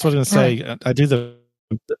 that's what I was going to say. Right.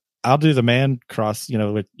 I'll do the man cross.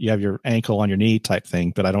 You have your ankle on your knee type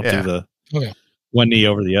thing, but I don't do the one knee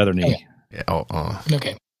over the other knee. Okay. Yeah.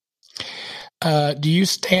 Okay. Do you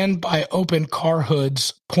stand by open car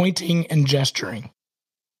hoods, pointing and gesturing?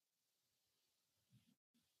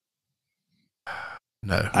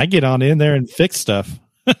 No. I get on in there and fix stuff.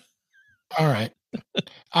 All right.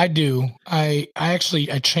 I do. I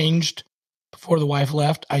changed before the wife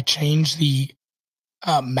left. I changed the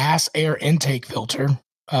mass air intake filter.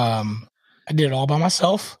 I did it all by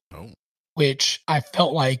myself, which I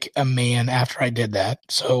felt like a man after I did that.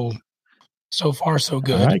 So far, so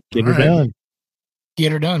good. All right, get her done.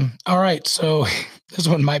 Get her done. All right. So this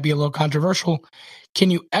one might be a little controversial. Can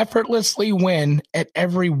you effortlessly win at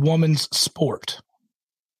every woman's sport?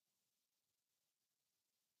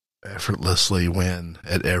 Effortlessly win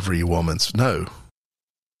at every woman's? No.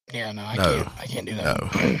 Yeah, no, I can't do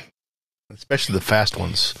that. No. Especially the fast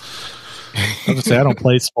ones. I was gonna say I don't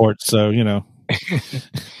play sports, so you know.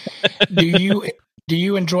 Do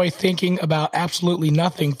you enjoy thinking about absolutely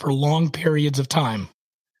nothing for long periods of time?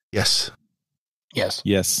 Yes. Yes.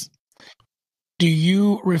 Yes. Do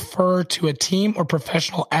you refer to a team or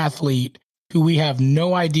professional athlete who we have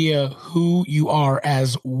no idea who you are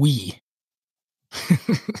as we?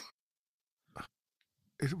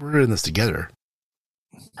 We're in this together.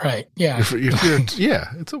 Right. Yeah.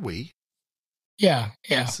 Yeah, it's a we. Yeah.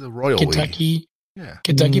 It's a royal Kentucky. we. Yeah.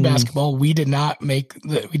 Kentucky basketball. We did not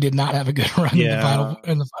have a good run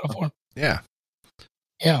in the final four. Yeah.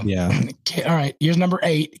 Yeah. Yeah. Okay, all right. Here's number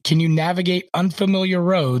 8. Can you navigate unfamiliar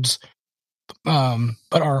roads, but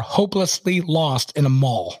are hopelessly lost in a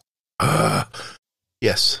mall?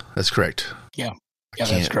 Yes, that's correct. Yeah. Yeah,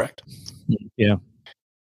 that's correct. Yeah.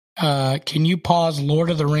 Can you pause Lord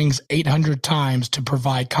of the Rings 800 times to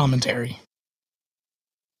provide commentary?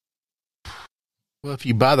 Well, if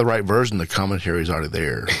you buy the right version, the commentary is already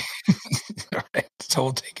there. All right. So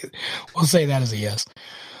we'll take it. We'll say that as a yes.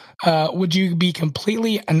 Would you be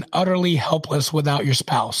completely and utterly helpless without your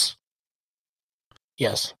spouse?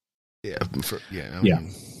 Yes. Yeah.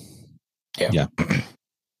 Yeah.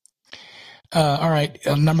 All right.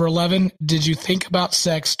 Number 11. Did you think about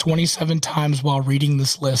sex 27 times while reading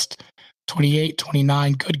this list? 28,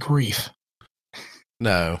 29. Good grief.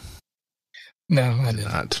 No. No, I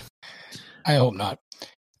didn't. Not. I hope not.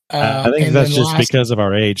 I think that's just because of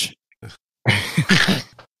our age.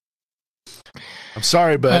 I'm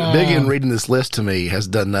sorry, but Biggun reading this list to me has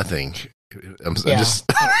done nothing. I'm the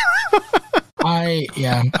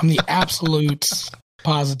absolute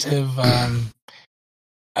positive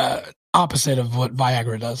opposite of what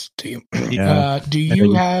Viagra does to you. Yeah. Do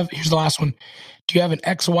you have? Here's the last one. Do you have an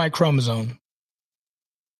XY chromosome?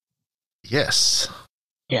 Yes.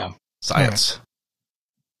 Yeah. Science.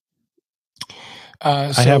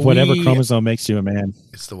 I have whatever chromosome makes you a man.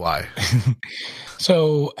 It's the Y.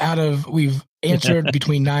 So we've answered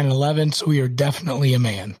between 9 and 11, so we are definitely a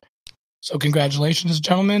man. So congratulations,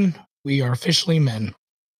 gentlemen. We are officially men.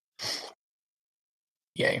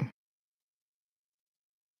 Yay.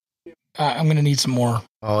 I'm going to need some more.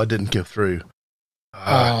 Oh, it didn't go through.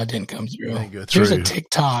 It didn't come through. Didn't go through. There's a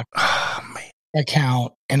TikTok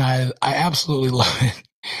account, and I absolutely love it.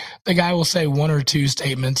 The guy will say one or two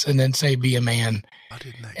statements and then say, be a man.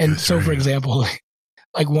 And so, for example,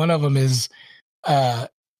 like one of them is,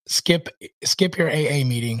 skip your AA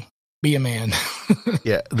meeting, be a man.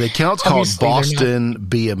 Yeah, the account's called Boston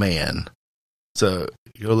Be a Man. So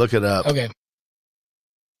you'll look it up. Okay.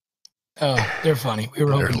 Oh, they're funny. We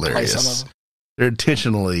were hoping to play some of them. They're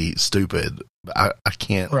intentionally stupid. But I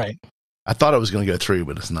can't. Right. I thought it was going to go through,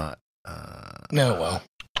 but it's not. No, well.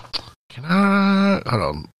 Can I? Hold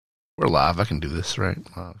on. We're live. I can do this, right?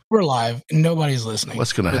 We're live. Nobody's listening.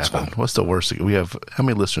 What's going to happen? Fine. What's the worst? We have, how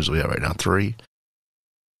many listeners do we have right now? 3?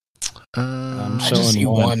 I just see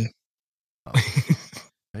one. Oh.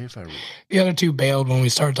 Maybe if the other 2 bailed when we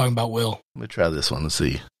started talking about Will. Let me try this one and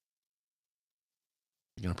see.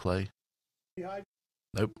 You going to play?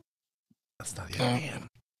 Nope. That's not the man.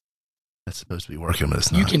 That's supposed to be working, but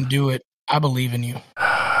it's not. You can do it. I believe in you.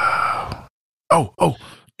 Oh.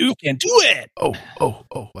 You can do it. Oh.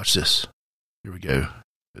 Watch this. Here we go.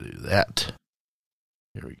 We'll do that.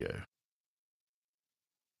 Here we go.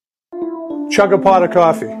 Chug a pot of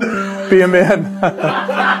coffee. Be a man.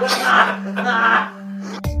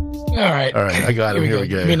 All right. I got him. Here we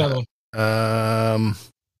go. Give me another one.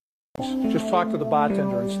 Just talk to the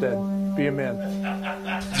bartender instead. Be a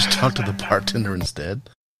man. Just talk to the bartender instead.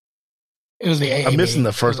 It was the AA. I'm missing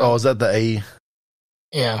the first. Oh, is that the A?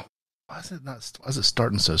 Yeah. Why is it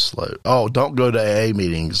starting so slow? Oh, don't go to AA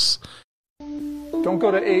meetings. Don't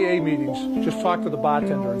go to AA meetings. Just talk to the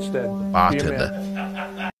bartender instead.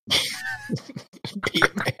 Bartender. Be a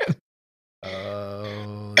man.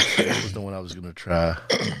 That was the one I was going to try.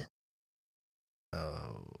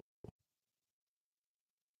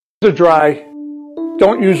 They're dry.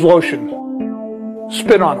 Don't use lotion.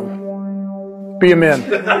 Spit on them. Be a man.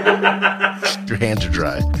 Your hands are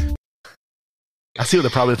dry. I see what the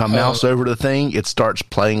problem is. If I mouse over the thing, it starts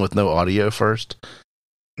playing with no audio first.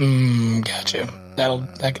 Gotcha.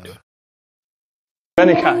 That can do it.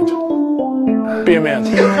 Any kind. Be a man.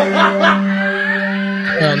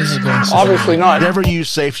 This is going obviously not. Never use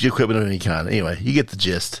safety equipment of any kind. Anyway, you get the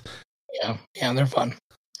gist. Yeah, they're fun.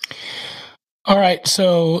 All right,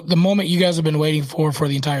 so the moment you guys have been waiting for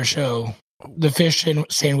the entire show, the fish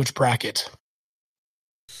sandwich bracket.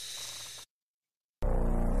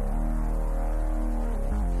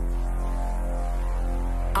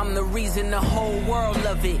 I'm the reason the whole world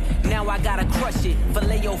love it. Now I gotta crush it.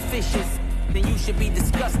 Filet your fishes, then you should be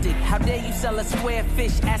disgusted. How dare you sell a square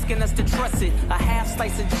fish, asking us to trust it? A half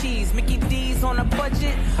slice of cheese, Mickey D's on a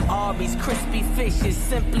budget. Arby's crispy fish is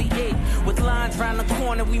simply it. With lines round the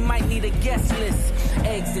corner, we might need a guest list.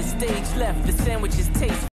 Eggs at stage left, the sandwiches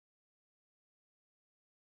taste.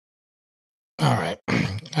 All right.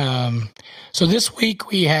 So this week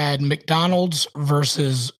we had McDonald's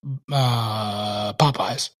versus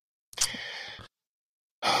Popeyes.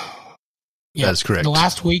 Yeah, that's correct.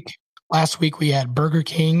 Last week we had Burger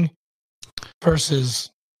King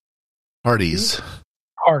versus Hardee's,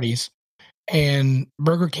 and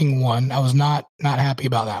Burger King won. I was not happy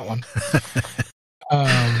about that one.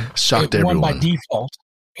 Shocked it won everyone by default.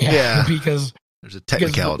 Yeah. because there's a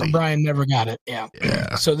technicality. Because Brian never got it. Yeah.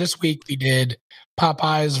 So this week we did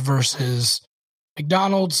Popeyes versus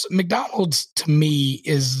McDonald's. McDonald's to me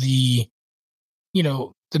is the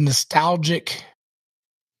nostalgic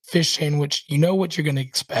fish sandwich. You know what you're going to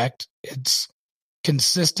expect. It's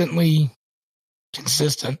consistently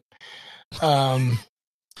consistent. And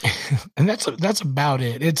that's about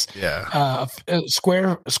it. It's a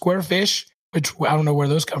square fish, which I don't know where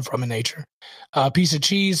those come from in nature. A piece of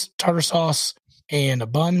cheese, tartar sauce, and a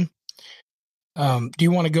bun. Do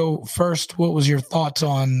you want to go first? What was your thoughts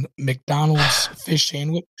on McDonald's fish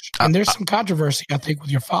sandwich? And there's some controversy, I think,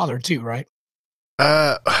 with your father too, right?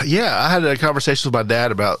 Yeah, I had a conversation with my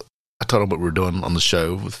dad about, I told him what we were doing on the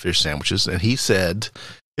show with fish sandwiches, and he said,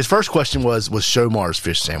 his first question was Shomar's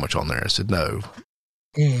fish sandwich on there? I said, no,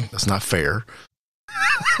 that's not fair.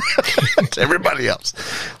 To everybody else.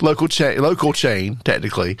 Local chain,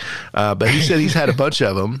 technically. But he said he's had a bunch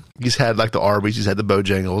of them. He's had like the Arby's, he's had the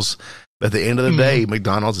Bojangles. But at the end of the day,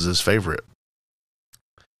 McDonald's is his favorite.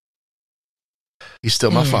 He's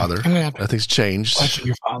still my father. Nothing's changed.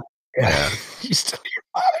 Your father. Yeah. He's still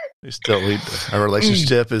your father. Our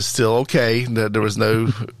relationship is still okay. There was no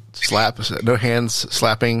no hands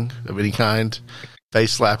slapping of any kind,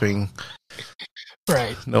 face slapping.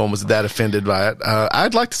 Right. No one was that offended by it.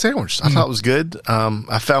 I'd like the sandwich. I thought it was good.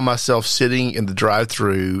 I found myself sitting in the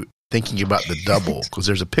drive-thru thinking about the double, because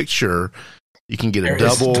there's a picture. You can get a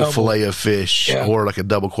double fillet of fish or like a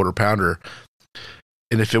double quarter pounder.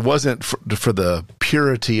 And if it wasn't for the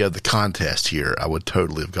purity of the contest here, I would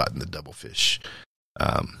totally have gotten the double fish.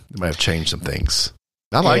 It might have changed some things.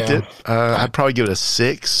 I liked it. I'd probably give it a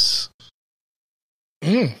 6.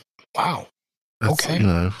 Wow. That's,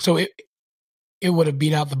 okay. So it would have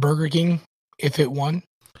beat out the Burger King if it won,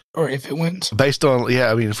 or if it wins. Based on,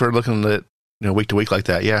 if we're looking at week to week like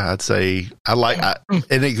that, I'd say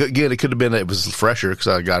and it could have been it was fresher because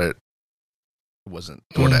I got it. It wasn't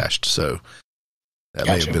DoorDashed, so that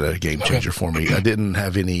may have been a game changer for me. I didn't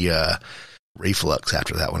have any reflux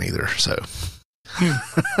after that one either. So,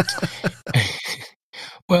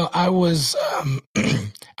 well, I was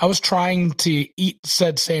trying to eat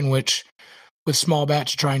said sandwich with small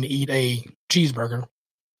batch, trying to eat a cheeseburger.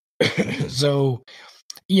 So,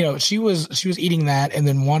 she was eating that and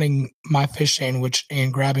then wanting my fish sandwich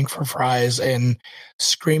and grabbing for fries and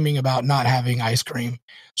screaming about not having ice cream.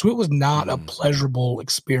 So it was not a pleasurable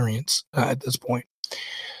experience at this point.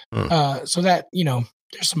 So that,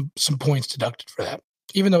 there's some points deducted for that,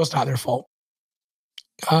 even though it's not their fault.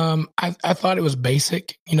 I thought it was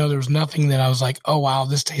basic. There was nothing that I was like, oh, wow,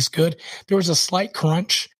 this tastes good. There was a slight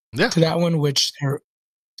crunch to that one, which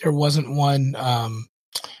there wasn't one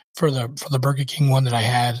for the Burger King one that I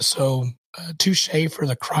had. So touche for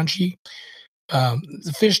the crunchy.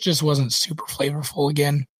 The fish just wasn't super flavorful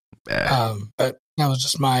again. But that was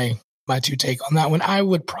just my two take on that one. I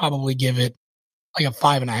would probably give it like a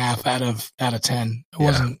 5.5 out of 10. It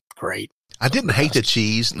wasn't great. I didn't hate the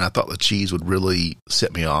cheese, and I thought the cheese would really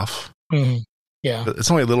set me off. Mm-hmm. Yeah, but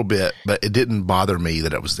it's only a little bit, but it didn't bother me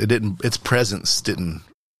that its presence didn't.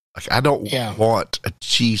 Like, I don't want a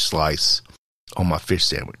cheese slice on my fish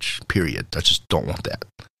sandwich, period. I just don't want that.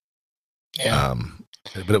 Yeah.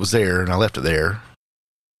 But it was there, and I left it there.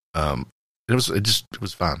 It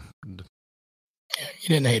was fine. Yeah, you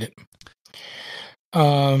didn't hate it.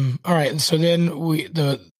 All right. So then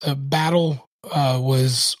the battle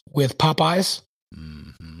was with Popeyes.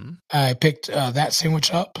 Mm-hmm. I picked that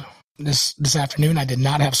sandwich up this afternoon. I did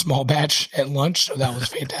not have small batch at lunch, so that was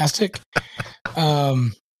fantastic.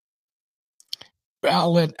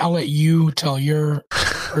 I'll let you tell your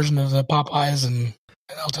version of the Popeyes, and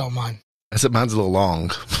I'll tell mine. I said mine's a little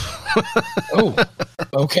long. Oh,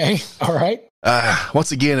 okay. All right.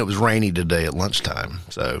 Once again, it was rainy today at lunchtime,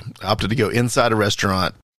 so I opted to go inside a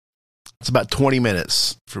restaurant. It's about 20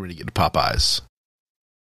 minutes for me to get to Popeyes.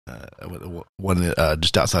 one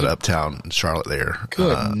just outside of Uptown in Charlotte there.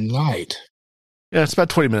 Good night. Yeah, it's about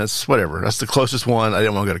 20 minutes, whatever. That's the closest one. I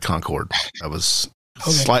didn't want to go to Concord. I was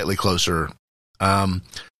slightly closer.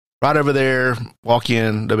 Right over there, walk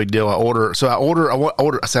in, no big deal. I say, I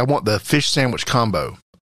want the fish sandwich combo.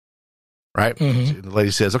 Right? Mm-hmm. The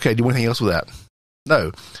lady says, okay, do you want anything else with that?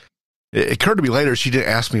 No. It occurred to me later, she didn't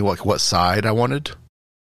ask me what side I wanted.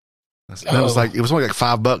 It was only like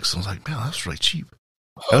 $5. I was like, man, that's really cheap.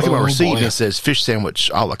 I look at my receipt and it says fish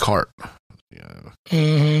sandwich a la carte.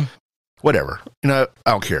 Whatever. I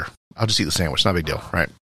don't care. I'll just eat the sandwich. Not a big deal, right?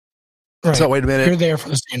 So wait a minute. You're there for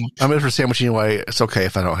the sandwich. I'm in for the sandwich anyway. It's okay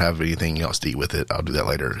if I don't have anything else to eat with it. I'll do that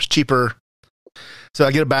later. It's cheaper. So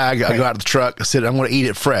I get a bag. I go out to the truck. I said, I'm going to eat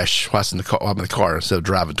it fresh while I'm in the car instead of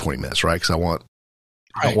driving 20 minutes, right? Because I want.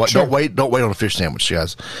 Don't wait on a fish sandwich,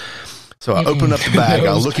 guys. So I open up the bag.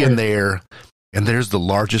 I look in there, and there's the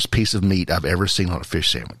largest piece of meat I've ever seen on a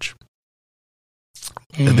fish sandwich.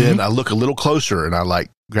 And then I look a little closer, and I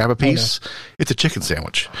grab a piece. It's a chicken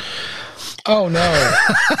sandwich. Oh no!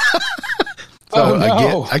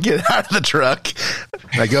 I get out of the truck,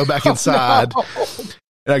 and I go back inside,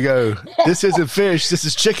 and I go, "This isn't fish. This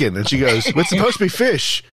is chicken." And she goes, "It's supposed to be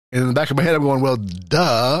fish." And in the back of my head, I'm going, "Well,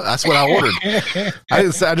 duh, that's what I ordered."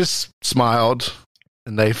 I just smiled,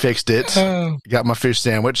 and they fixed it. Got my fish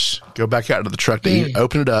sandwich. Go back out to the truck to eat.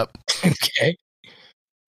 Open it up. Okay.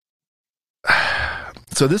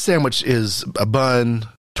 So this sandwich is a bun,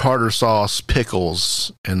 tartar sauce,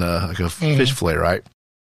 pickles, and a fish fillet, right?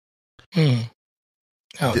 Oh,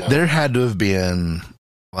 no. There had to have been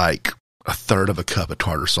like a third of a cup of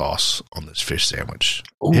tartar sauce on this fish sandwich.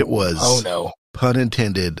 Ooh, it was, pun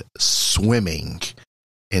intended, swimming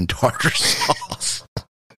in tartar sauce.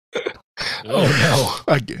 Oh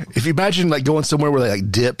no! If you imagine going somewhere where they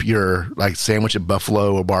dip your sandwich at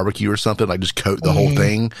Buffalo or barbecue or something, just coat the whole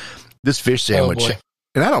thing. This fish sandwich,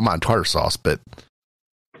 and I don't mind tartar sauce, but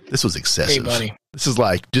this was excessive. Hey, buddy. This is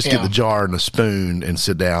just get the jar and a spoon and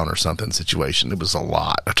sit down or something situation. It was a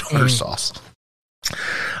lot of tartar sauce.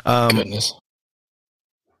 Goodness.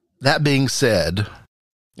 That being said,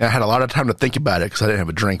 I had a lot of time to think about it because I didn't have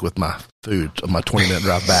a drink with my food on my 20-minute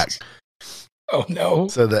drive back. Oh, no.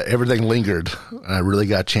 So that everything lingered, and I really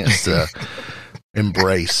got a chance to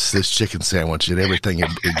embrace this chicken sandwich and everything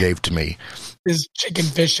it gave to me. This chicken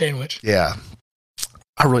fish sandwich. Yeah.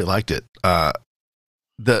 I really liked it.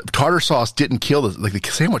 The tartar sauce didn't kill the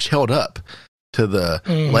sandwich held up to the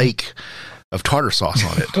lake of tartar sauce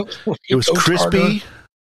on it. It was crispy.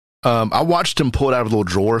 I watched him pull it out of a little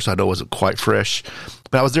drawer, so I know it wasn't quite fresh.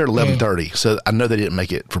 But I was there at 11:30, so I know they didn't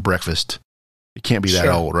make it for breakfast. It can't be that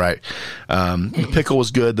old, right? The pickle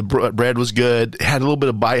was good. The bread was good. It had a little bit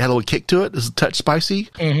of bite, had a little kick to it. It was a touch spicy,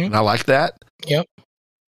 and I like that. Yep.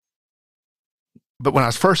 But when I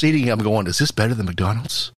was first eating it, I'm going, is this better than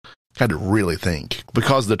McDonald's? I had to really think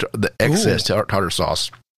because of the excess tartar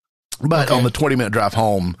sauce. But on the 20-minute drive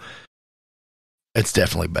home, it's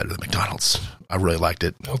definitely better than McDonald's. I really liked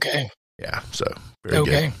it. Okay. Yeah, so very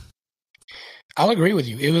good. I'll agree with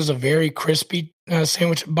you. It was a very crispy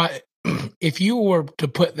sandwich. But if you were to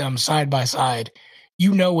put them side by side,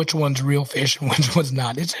 you know which one's real fish and which one's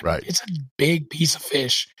not. It's a big piece of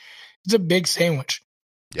fish. It's a big sandwich.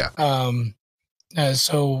 Yeah.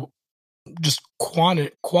 So just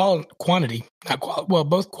quantity, both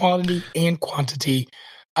quality and quantity,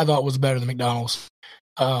 I thought was better than McDonald's.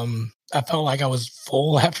 I felt like I was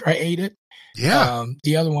full after I ate it. Yeah.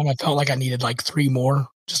 The other one, I felt like I needed 3 more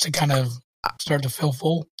just to kind of start to feel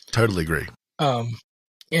full. Totally agree.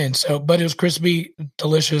 And so, but it was crispy,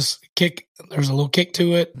 delicious kick. There's a little kick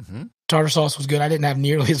to it. Tartar sauce was good. I didn't have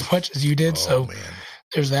nearly as much as you did.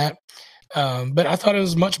 There's that. But I thought it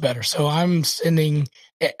was much better. So I'm sending.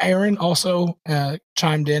 Erin also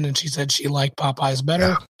chimed in and she said she liked Popeyes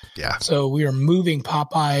better. Yeah. So we are moving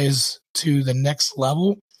Popeyes to the next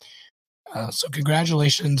level. So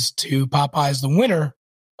congratulations to Popeyes, the winner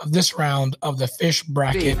of this round of the fish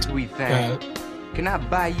bracket. Big sweet thing. Can I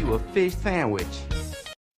buy you a fish sandwich?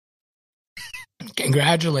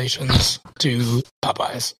 Congratulations to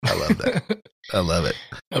Popeyes. I love that. I love it.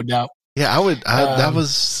 No doubt. Yeah, I would. That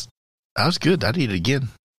was good. I'd eat it again.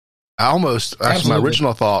 My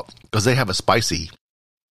original thought, because they have a spicy.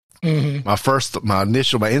 My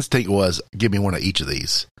instinct was, give me one of each of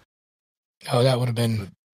these. Oh, that would have been good.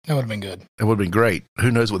 It would have been great. Who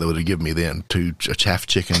knows what they would have given me then? A half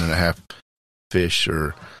chicken and a half fish,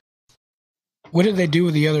 or what did they do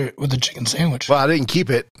with the chicken sandwich? Well, I didn't keep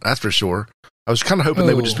it. That's for sure. I was kind of hoping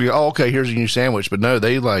they would just be, oh, okay, here's a new sandwich. But no,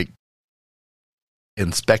 they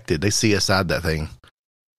inspected. They CSI'd that thing.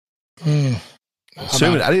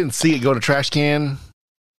 Assuming I didn't see it go in a trash can.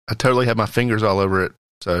 I totally had my fingers all over it.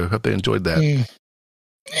 So hope they enjoyed that. Yeah.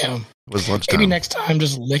 It was lunchtime. Maybe next time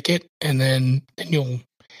just lick it and then you'll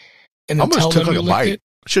almost took like a bite. It.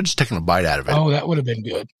 Should have just taken a bite out of it. Oh, that would have been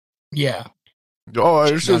good. Yeah. Oh,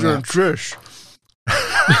 this isn't fish.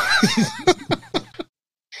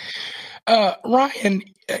 Ryan,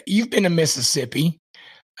 you've been to Mississippi.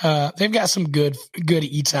 They've got some good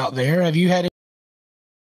eats out there. Have you had it?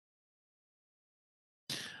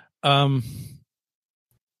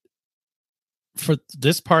 For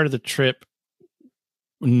this part of the trip,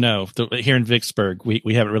 no. Here in Vicksburg,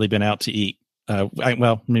 we haven't really been out to eat.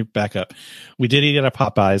 Let me back up. We did eat at a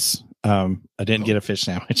Popeyes. I didn't get a fish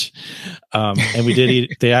sandwich. And we did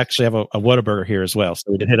eat. They actually have a Whataburger here as well,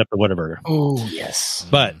 so we did hit up the Whataburger. Oh yes.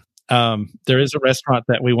 But there is a restaurant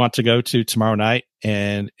that we want to go to tomorrow night,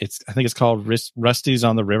 and I think it's called Rusty's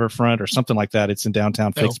on the Riverfront or something like that. It's in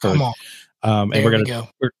downtown Vicksburg. Come on. And we're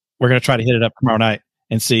gonna try to hit it up tomorrow night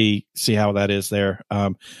and see how that is there.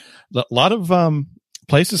 A lot of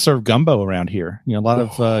places serve gumbo around here. You know, a lot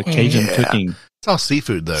of Cajun cooking. It's all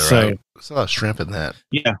seafood though, right? It's a lot of shrimp in that.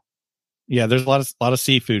 Yeah. There's a lot of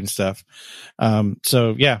seafood and stuff.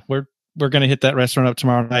 So yeah, we're going to hit that restaurant up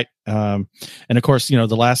tomorrow night. And of course, you know,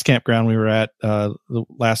 the last campground we were at the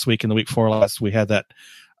last week and the week before last, we had that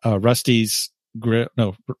Rusty's grill.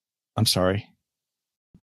 No, I'm sorry.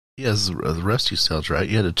 Yes, the Rusty's sells, right?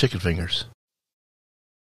 You had the chicken fingers.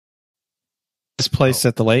 This place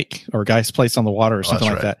at the lake, or Guy's Place on the Water, or something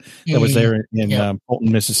like that. That was there in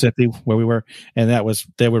Fulton, Mississippi, where we were, and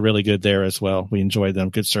they were really good there as well. We enjoyed them,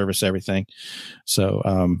 good service, everything. So,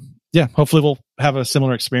 hopefully we'll have a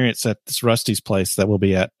similar experience at this Rusty's place that we'll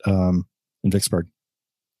be at in Vicksburg.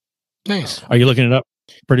 Nice. Are you looking it up,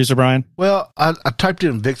 Producer Brian? Well, I typed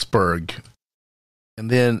in Vicksburg, and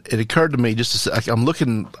then it occurred to me I'm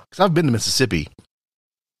looking, because I've been to Mississippi,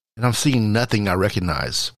 and I'm seeing nothing I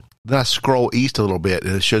recognize. Then I scroll east a little bit,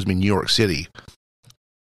 and it shows me New York City.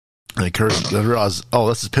 And I realize,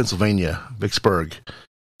 this is Pennsylvania, Vicksburg.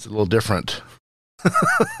 It's a little different.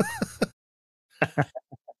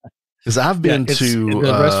 Because I've been to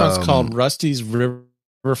the restaurant's called Rusty's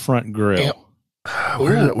Riverfront Grill. Yep.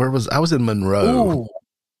 Where was I? Was in Monroe. Ooh.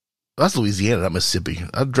 That's Louisiana, not Mississippi.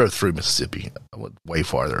 I drove through Mississippi. I went way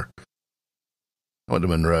farther. I went to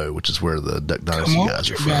Monroe, which is where the Duck Dynasty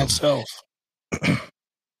guys are from. Bad self.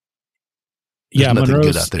 Yeah, Monroe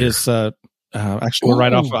is actually we're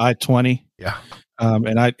right off of I-20. Yeah.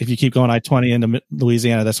 And if you keep going I-20 into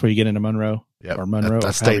Louisiana, that's where you get into Monroe. Yeah, or Monroe.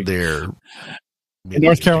 I stayed there. In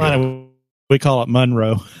North Carolina, we call it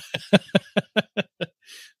Monroe.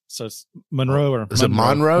 So it's Monroe or is it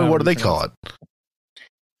Monroe? What do they call it?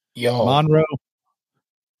 Yo, Monroe.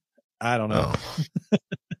 I don't know.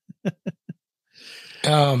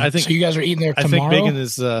 I think so. You guys are eating there tomorrow. I think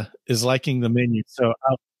Biggun is liking the menu. So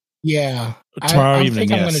tomorrow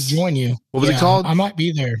evening. I'm going to join you. What was it called? I might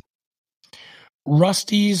be there.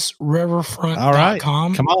 Rusty's Riverfront.com. All right,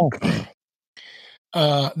 come on.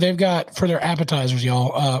 They've got for their appetizers,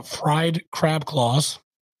 y'all, fried crab claws,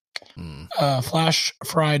 flash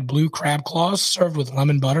fried blue crab claws served with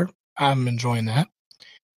lemon butter. I'm enjoying that.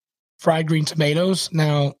 Fried green tomatoes.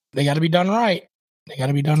 Now they got to be done right.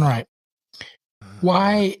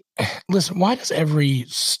 Why does every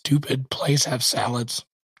stupid place have salads?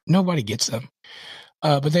 Nobody gets them.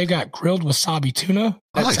 But they've got grilled wasabi tuna.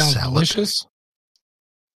 That sounds delicious.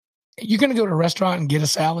 You're going to go to a restaurant and get a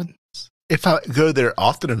salad? If I go there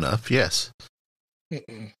often enough, yes.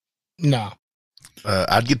 No.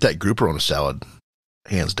 I'd get that grouper on a salad,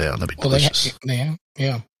 hands down. That'd be delicious. Yeah.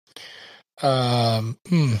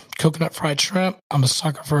 Coconut fried shrimp. I'm a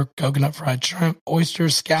sucker for coconut fried shrimp.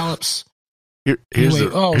 Oysters, scallops. Here's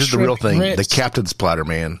the real thing. Grits. The captain's platter,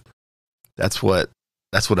 man. That's what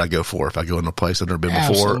I go for if I go in a place I've never been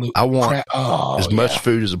before. I want as much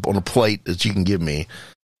food as on a plate as you can give me.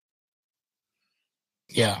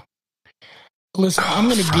 Yeah. Listen, I'm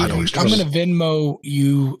going to Venmo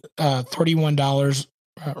you $31,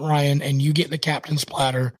 Ryan, and you get the captain's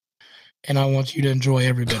platter, and I want you to enjoy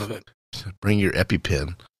every bit of it. Bring your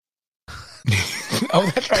EpiPen. Oh,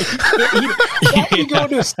 that's right. You can't eat it. Why are you going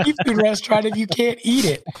to a seafood restaurant if you can't eat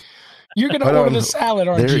it? You're going to order the salad,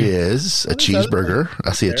 aren't you? There is a cheeseburger.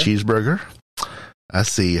 I see a cheeseburger. I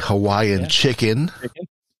see Hawaiian chicken.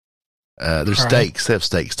 There's steaks. They have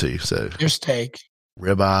steaks too. So there's steak.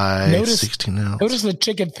 Ribeye, 16 ounce. Notice the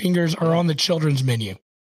chicken fingers are on the children's menu.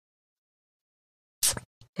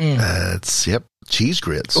 Cheese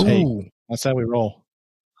grits. Ooh. Hey, that's how we roll.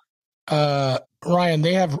 Ryan,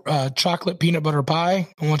 they have chocolate peanut butter pie.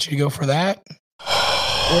 I want you to go for that.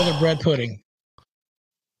 Or the bread pudding.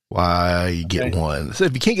 Why you get one? So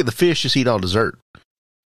if you can't get the fish, just eat all dessert.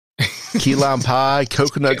 Key lime pie,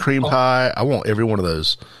 coconut cream pie. I want every one of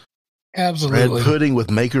those. Absolutely. Red pudding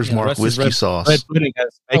with Maker's Mark whiskey sauce. Red pudding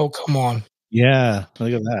oh, come on. Yeah,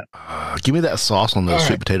 look at that. Give me that sauce on those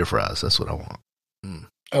sweet potato fries. That's what I want.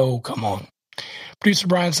 Oh, come on. Producer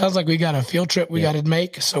Brian, sounds like we got a field trip we got to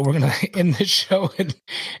make, so we're going to end this show, and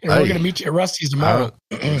we're going to meet you at Rusty's tomorrow.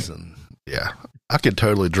 Listen, yeah. I could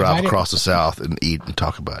totally drive across the South and eat and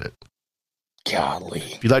talk about it. Golly.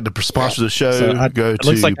 If you'd like to sponsor the show, go to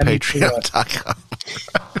patreon.com.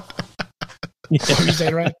 What you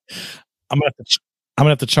say, right? I'm gonna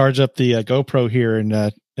have to charge up the GoPro here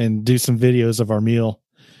and do some videos of our meal.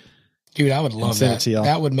 Dude, I would love that.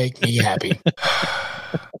 That would make me happy.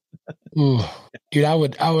 Ooh. Dude,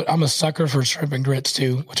 I'm a sucker for shrimp and grits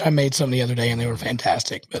too, which I made some the other day and they were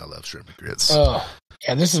fantastic. But I love shrimp and grits. Oh,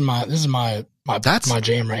 yeah, this is my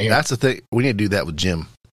jam right here. That's the thing. We need to do that with Jim.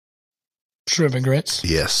 Shrimp and grits.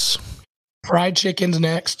 Yes. Fried chicken's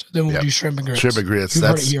next, then we'll do shrimp and grits. Shrimp and grits. You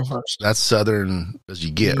heard it here first. That's Southern as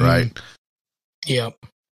you get, right? Yep.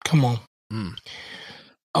 Come on.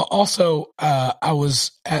 Also, I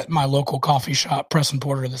was at my local coffee shop, Press and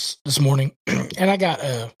Porter, this morning, and I got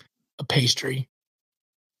a pastry.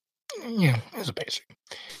 Yeah, it was a pastry.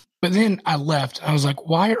 But then I left, and I was like,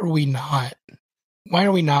 why are we not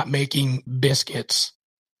making biscuits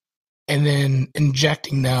and then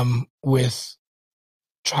injecting them with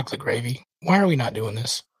chocolate gravy? Why are we not doing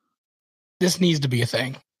this? This needs to be a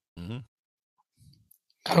thing. Mm-hmm.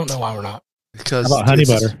 I don't know why we're not. Because how about honey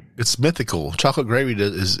butter? It's mythical. Chocolate gravy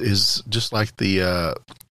is just like the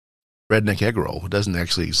redneck egg roll. It doesn't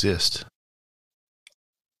actually exist.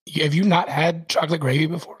 Have you not had chocolate gravy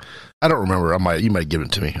before? I don't remember. You might give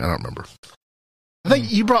it to me. I don't remember. I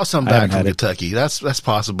think you brought some back from Kentucky. That's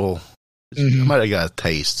possible. I might have got a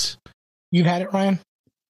taste. You've had it, Ryan?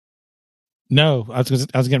 No, I was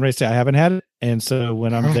getting ready to say I haven't had it, and so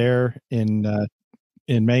when I'm there in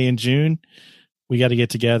May and June, we got to get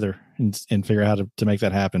together and figure out how to make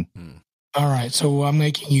that happen. All right, so I'm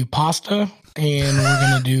making you pasta, and we're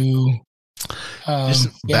gonna do just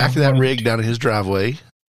back that rig down in his driveway.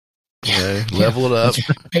 Level it up.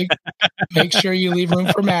 Make sure you leave room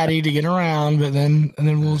for Maddie to get around, but then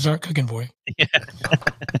we'll start cooking for you. Yeah.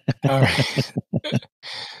 All right.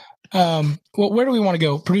 Well, where do we want to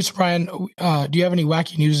go? Producer Brian, do you have any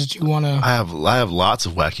wacky news that you want to? I have lots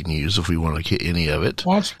of wacky news if we want to get any of it.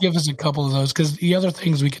 Why don't you give us a couple of those? Because the other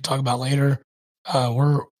things we could talk about later,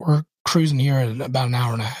 we're cruising here at about an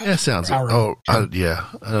hour and a half. Yeah, sounds like. I don't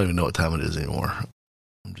even know what time it is anymore.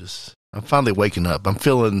 I'm finally waking up. I'm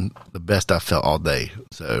feeling the best I've felt all day,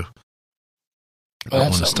 so I don't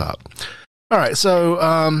want to stop. All right,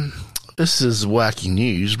 so this is Wacky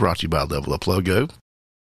News brought to you by Level Up Logo.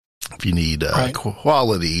 If you need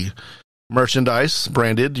quality merchandise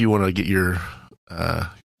branded, you want to get your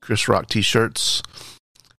Chris Rock t-shirts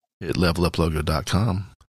at leveluplogo.com.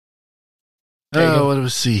 What do we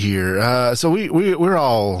see here? So we're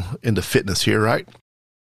all into fitness here, right?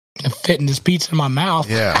 Fitting this pizza in my mouth.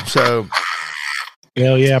 Yeah. So,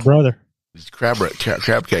 hell yeah, brother. These crab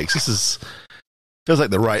cakes. Feels like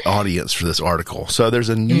the right audience for this article. So there's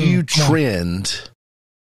a new trend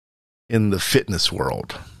in the fitness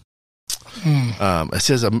world. It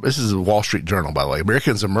says this is a Wall Street Journal, by the way.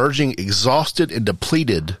 Americans emerging exhausted and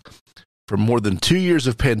depleted from more than 2 years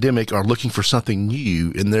of pandemic are looking for something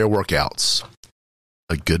new in their workouts: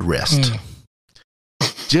 a good rest.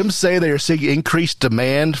 Gyms say they are seeing increased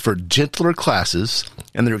demand for gentler classes,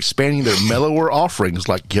 and they're expanding their mellower offerings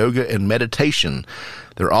like yoga and meditation.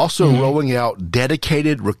 They're also rolling out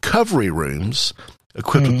dedicated recovery rooms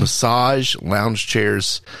equipped with massage, lounge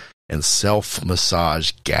chairs, and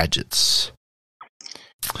self-massage gadgets.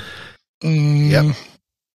 Yep.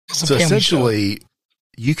 So essentially,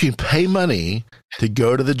 you can pay money to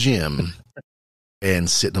go to the gym and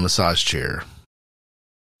sit in a massage chair.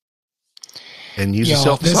 And use a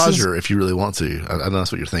self-massager if you really want to. I know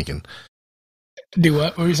that's what you're thinking. Do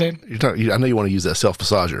what? What were you saying? I know you want to use that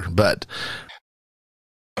self-massager, but...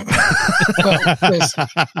 Well,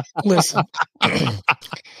 listen.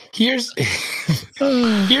 Here's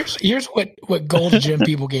what gold gym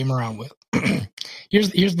people game around with.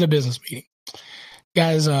 Here's the business meeting,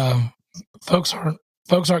 guys. Folks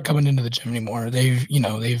aren't coming into the gym anymore. They've been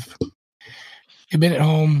at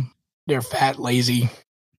home. They're fat, lazy.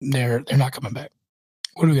 They're not coming back.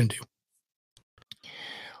 What are we going to do?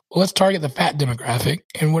 Well, let's target the fat demographic.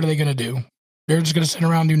 And what are they going to do? They're just going to sit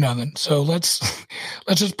around and do nothing. So let's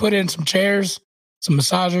just put in some chairs, some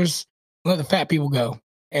massagers, let the fat people go.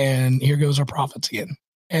 And here goes our profits again.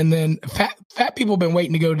 And then fat people have been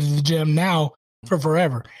waiting to go to the gym now for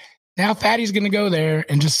forever. Now fatty's going to go there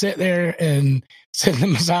and just sit there and sit in the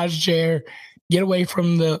massage chair, get away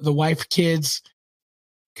from the wife, kids,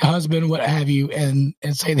 husband, what have you, and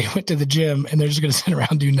say they went to the gym and they're just going to sit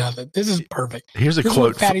around and do nothing. This is perfect. Here's a this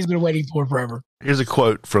quote. Is what Fatty's been waiting for forever. Here's a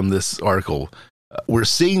quote from this article. We're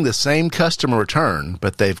seeing the same customer return,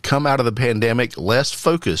 but they've come out of the pandemic less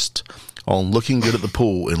focused on looking good at the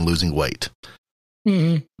pool and losing weight.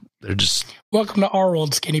 Mm-hmm. They're just... Welcome to our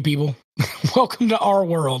world, skinny people. Welcome to our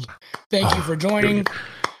world. Thank you for joining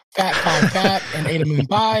Fat Five Fat and Ada Moon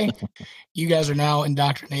Pie. You guys are now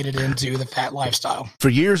indoctrinated into the fat lifestyle. For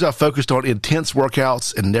years, I focused on intense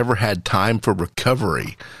workouts and never had time for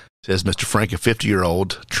recovery, says Mr. Frank, a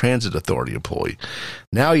 50-year-old transit authority employee.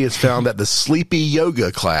 Now he has found that the sleepy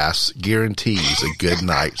yoga class guarantees a good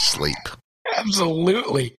night's sleep.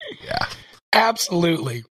 Absolutely. Yeah.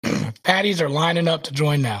 Absolutely. Fatties are lining up to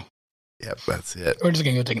join now. Yep, that's it. We're just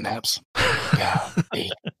going to go take naps.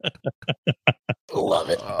 Golly. Love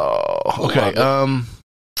it. Oh, okay.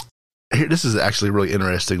 Here, this is actually really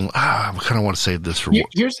interesting. I kind of want to save this for...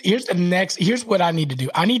 Here's the next... Here's what I need to do.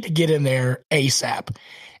 I need to get in there ASAP.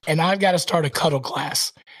 And I've got to start a cuddle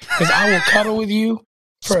class because I will cuddle with you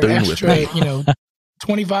for an extra,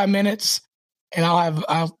 25 minutes, and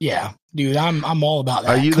yeah, dude, I'm all about that.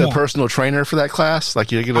 Are you the personal trainer for that class?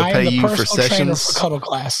 Like you're going to pay you for sessions? For cuddle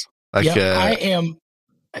class. Like, yep, I am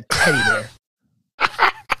a teddy bear.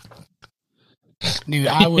 Dude,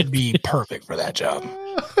 I would be perfect for that job.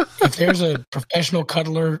 If there's a professional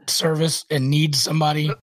cuddler service and needs somebody,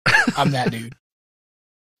 I'm that dude.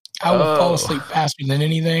 I will fall asleep faster than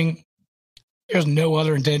anything. There's no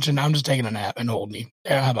other intention. I'm just taking a nap and holding you.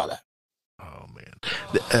 Yeah, how about that? Oh,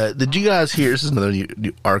 man. Did you guys hear, this is another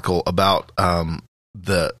new article about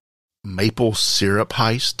the maple syrup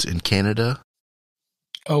heist in Canada?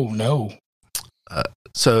 Oh, no.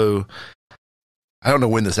 So, I don't know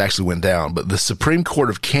when this actually went down, but the Supreme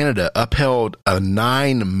Court of Canada upheld a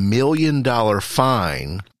 $9 million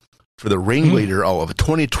fine for the ringleader of a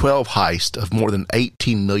 2012 heist of more than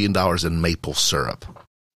 $18 million in maple syrup.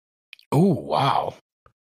 Oh, wow.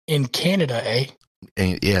 In Canada, eh?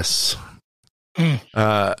 And yes.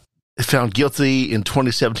 Found guilty in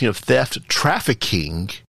 2017 of theft, trafficking,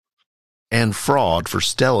 and fraud for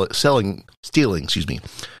stealing,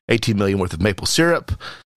 $18 million worth of maple syrup.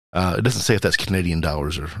 It doesn't say if that's Canadian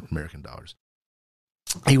dollars or American dollars.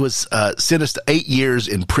 He was sentenced to 8 years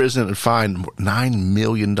in prison and fined $9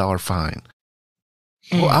 million fine.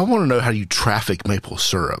 Well, I want to know how you traffic maple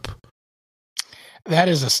syrup. That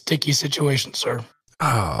is a sticky situation, sir.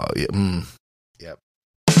 Oh, yeah. Yep.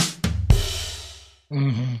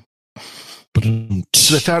 Mm-hmm.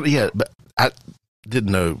 So they found, but I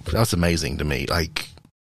didn't know. That's amazing to me. Like,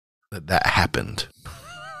 that happened.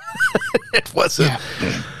 It wasn't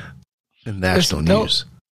in national news.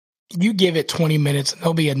 You give it 20 minutes and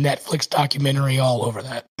there'll be a Netflix documentary all over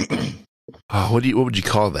that. Oh, what would you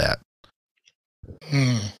call that?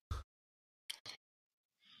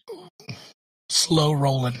 Slow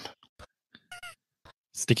rolling.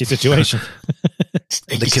 Sticky situation.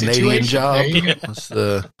 The Canadian job. What's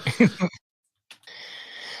the...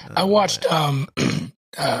 I watched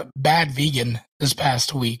Bad Vegan this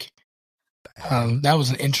past week. That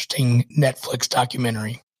was an interesting Netflix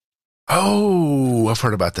documentary. Oh, I've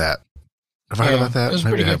heard about that. Have I heard about that? It was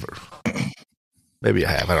pretty good. Maybe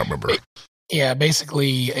I have. I don't remember. Yeah,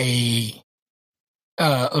 basically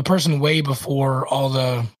a person way before all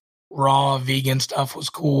the raw vegan stuff was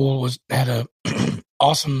cool had a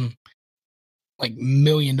awesome like $1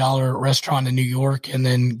 million restaurant in New York and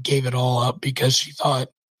then gave it all up because she thought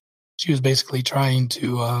she was basically trying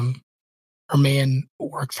to her man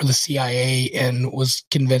worked for the CIA and was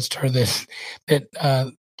convinced her that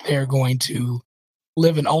they're going to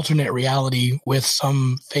live an alternate reality with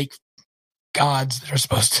some fake gods that are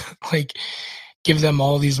supposed to like give them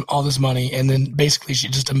all this money, and then basically she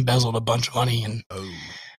just embezzled a bunch of money and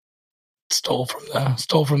stole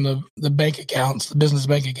from the bank accounts, the business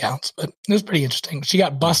bank accounts. But it was pretty interesting. She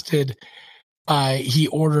got busted by he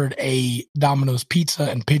ordered a Domino's pizza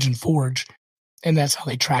and Pigeon Forge, and that's how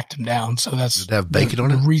they tracked him down. So that's Did it have bacon on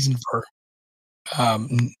it? The reason for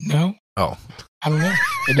no. Oh, I don't know.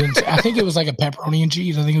 It didn't. I think it was like a pepperoni and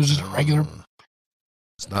cheese. I think it was just a regular.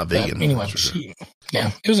 It's not vegan. But anyway,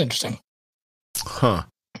 it was interesting. Huh.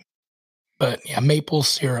 But yeah, maple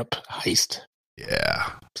syrup heist.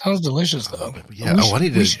 Yeah. Sounds delicious though. Yeah. I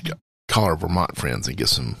need to call our Vermont friends and get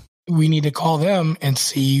some. We need to call them and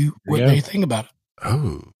see what they think about it.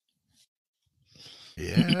 Oh.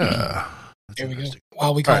 Yeah. There we go.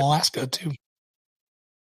 While we call Alaska too.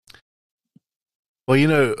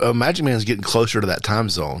 Well, Magic Man's getting closer to that time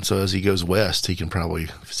zone, so as he goes west, he can probably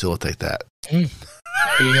facilitate that. There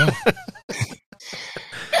you go.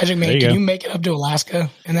 Magic Man, can you make it up to Alaska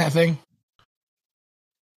in that thing?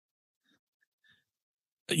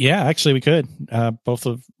 Yeah, actually, we could. Both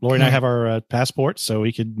of Lori and I have our passports, so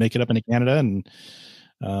we could make it up into Canada, and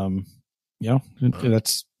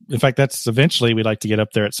that's eventually we'd like to get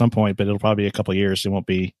up there at some point, but it'll probably be a couple of years. It won't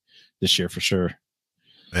be this year for sure.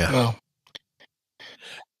 Yeah. Well,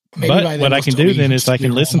 but what I can do then is I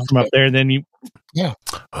can listen from up there, and then what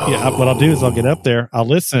I'll do is I'll get up there, I'll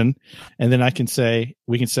listen, and then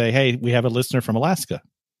we can say, hey, we have a listener from Alaska.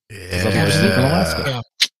 Yeah.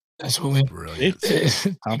 That's what we. It takes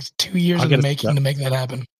 2 years in the making to make that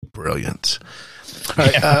happen. Brilliant. All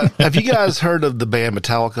right, have you guys heard of the band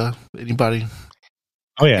Metallica? Anybody?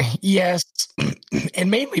 Oh yeah. Yes,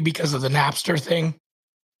 and mainly because of the Napster thing.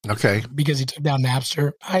 Okay. Because he took down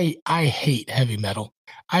Napster. I hate heavy metal.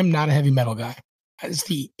 I'm not a heavy metal guy. It's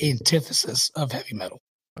the antithesis of heavy metal.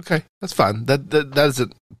 Okay, that's fine. That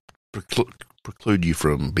doesn't preclude you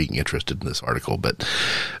from being interested in this article, but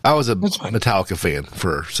I was a Metallica fan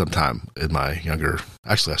for some time in my younger.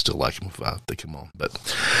 Actually, I still like him if I think him on. But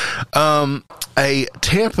a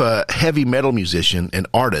Tampa heavy metal musician and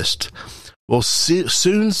artist will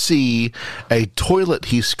soon see a toilet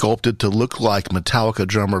he sculpted to look like Metallica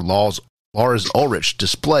drummer Lars Ulrich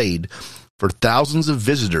displayed for thousands of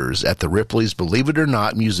visitors at the Ripley's Believe It or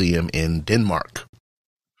Not Museum in Denmark.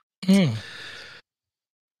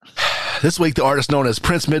 This week, the artist known as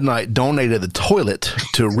Prince Midnight donated the toilet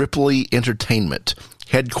to Ripley Entertainment,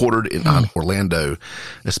 headquartered in Orlando.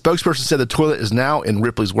 A spokesperson said the toilet is now in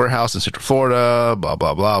Ripley's warehouse in Central Florida, blah,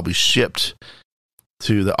 blah, blah. Will be shipped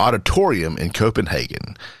to the auditorium in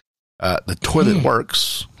Copenhagen. The toilet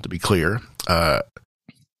works, to be clear.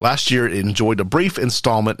 Last year, it enjoyed a brief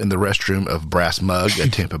installment in the restroom of Brass Mug, a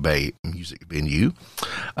Tampa Bay music venue.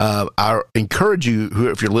 I encourage you,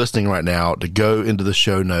 if you're listening right now, to go into the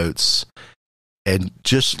show notes and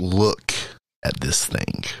just look at this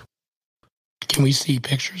thing. Can we see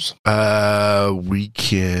pictures? We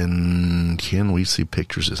can. Can we see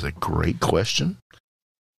pictures? Is a great question.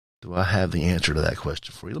 Do I have the answer to that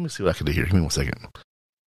question for you? Let me see what I can do here. Give me 1 second.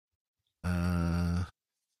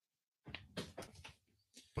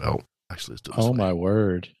 Well, actually, let's do this. Oh, my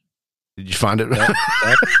word. Did you find it?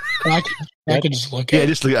 I can just look at it. Yeah,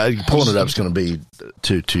 just look, pulling it up is going to be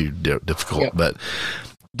too difficult. Yep. But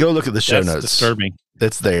go look at the show notes. Disturbing.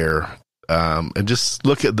 It's there. And just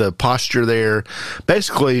look at the posture there.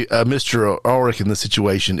 Basically, Mr. Ulrich in this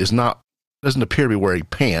situation doesn't appear to be wearing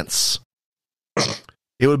pants.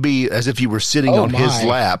 It would be as if you were sitting on his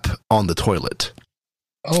lap on the toilet.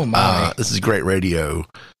 Oh, my. This is great radio.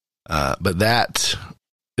 But that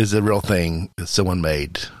is a real thing that someone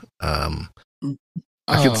made. I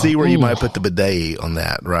can see where you might put the bidet on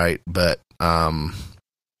that, right? But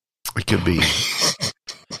it could be.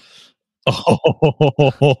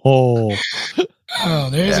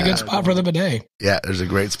 There's a good spot for the bidet. Yeah, there's a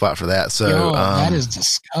great spot for that. So that is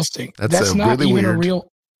disgusting. That's not really even weird. a real.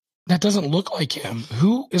 That doesn't look like him.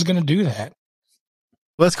 Who is going to do that?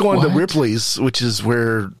 Let's go into Ripley's, which is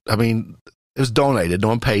where it was donated. No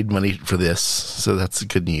one paid money for this, so that's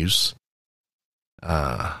good news.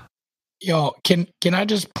 Y'all, can I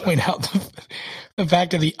just point out the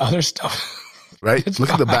fact of the other stuff? Right?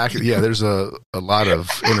 Look at the back. Yeah, there's a lot of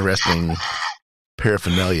interesting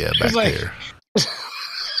paraphernalia back there.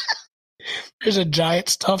 There's a giant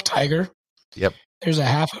stuffed tiger. Yep. There's a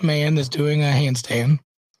half a man that's doing a handstand.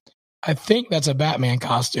 I think that's a Batman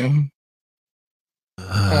costume.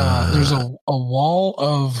 There's a wall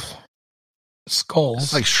of skulls.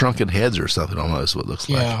 It's like shrunken heads or something almost, what it looks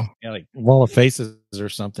like. Yeah, like wall of faces or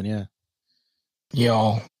something, yeah.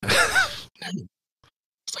 Y'all. It's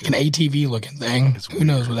like an ATV looking thing. Who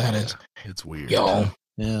knows what that is? It's weird. Y'all.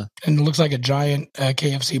 Yeah. And it looks like a giant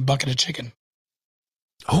KFC bucket of chicken.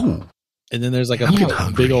 Oh. And then there's like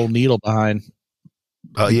a big old needle behind.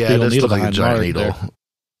 Oh, yeah, it does look like a giant needle.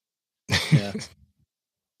 Yeah.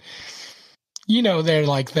 They're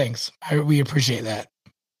like, thanks. We appreciate that.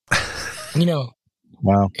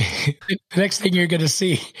 Wow. The next thing you're going to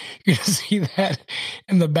see that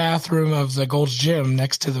in the bathroom of the Gold's Gym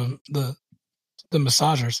next to the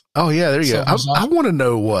massagers. Oh, yeah, there you go. I want to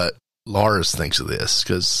know what Lars thinks of this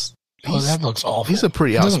because that looks awful. He's a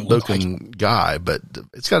pretty outspoken guy, but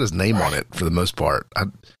it's got his name on it for the most part.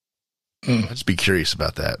 I'd just be curious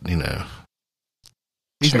about that,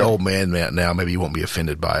 He's an old man now. Maybe he won't be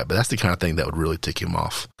offended by it, but that's the kind of thing that would really tick him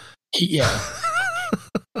off. Yeah.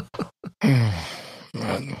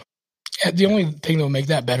 The only thing that would make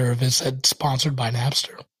that better if it said sponsored by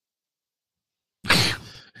Napster.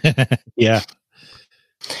 Yeah.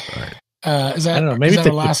 Right. Is that, I don't know. Maybe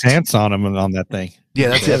they put pants on him on that thing. Yeah,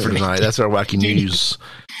 that's it for tonight. That's our wacky news.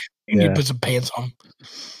 You need to put some pants on.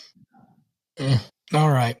 All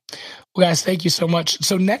right. Well, guys, thank you so much.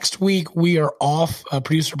 So next week we are off.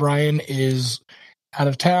 Producer Brian is out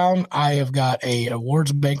of town. I have got a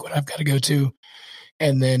awards banquet I've got to go to.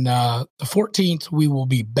 And then the 14th, we will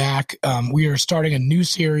be back. We are starting a new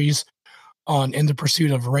series on In the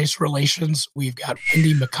Pursuit of Race Relations. We've got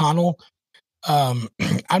Wendy McConnell. I'm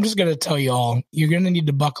just going to tell you all, you're going to need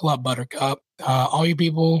to buckle up, Buttercup. All you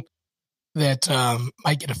people that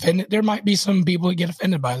might get offended, there might be some people that get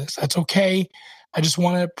offended by this. That's okay. I just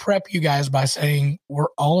want to prep you guys by saying we're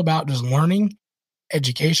all about just learning,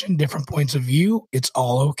 education, different points of view. It's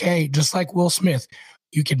all okay. Just like Will Smith,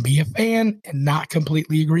 you can be a fan and not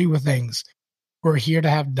completely agree with things. We're here to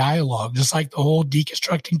have dialogue, just like the whole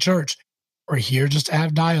deconstructing church. We're here just to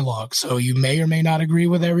have dialogue. So you may or may not agree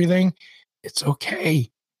with everything. It's okay.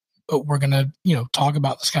 But we're going to, talk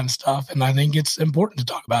about this kind of stuff. And I think it's important to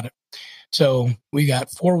talk about it. So we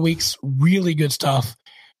got 4 weeks, really good stuff.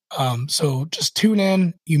 So just tune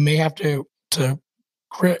in. You may have to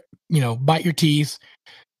bite your teeth,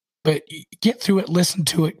 but get through it, listen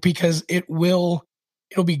to it, because it'll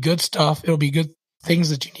be good stuff. It'll be good things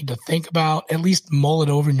that you need to think about, at least mull it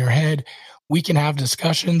over in your head. We can have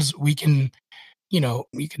discussions. We can, you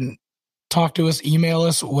can talk to us, email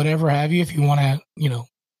us, whatever have you. If you want to,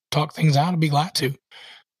 talk things out, I'd be glad to.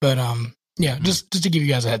 But just to give you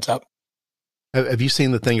guys a heads up. Have you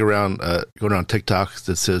seen the thing around going around TikTok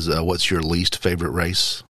that says, what's your least favorite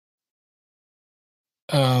race?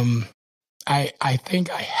 I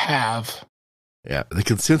think I have. Yeah. The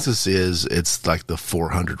consensus is it's like the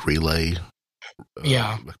 400 relay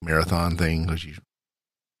marathon thing.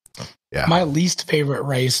 My least favorite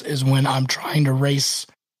race is when I'm trying to race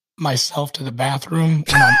myself to the bathroom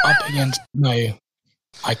and I'm up against my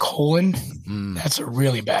colon. That's a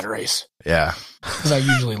really bad race. Yeah. Because I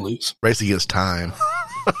usually lose. Race against time.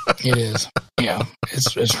 It is. Yeah.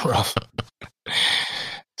 It's rough.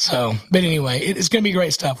 So, but anyway, it's going to be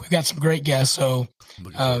great stuff. We've got some great guests, so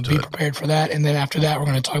be prepared for that. And then after that, we're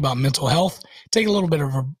going to talk about mental health, take a little bit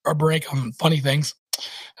of a break on funny things.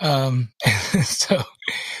 So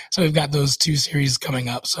we've got those 2 series coming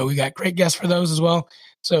up. So we got great guests for those as well.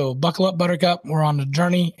 So buckle up, Buttercup. We're on the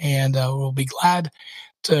journey, and we'll be glad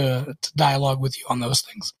to dialogue with you on those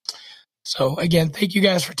things. So again, thank you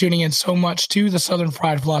guys for tuning in so much to the Southern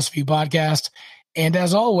Fried Philosophy Podcast. And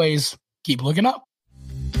as always, keep looking up.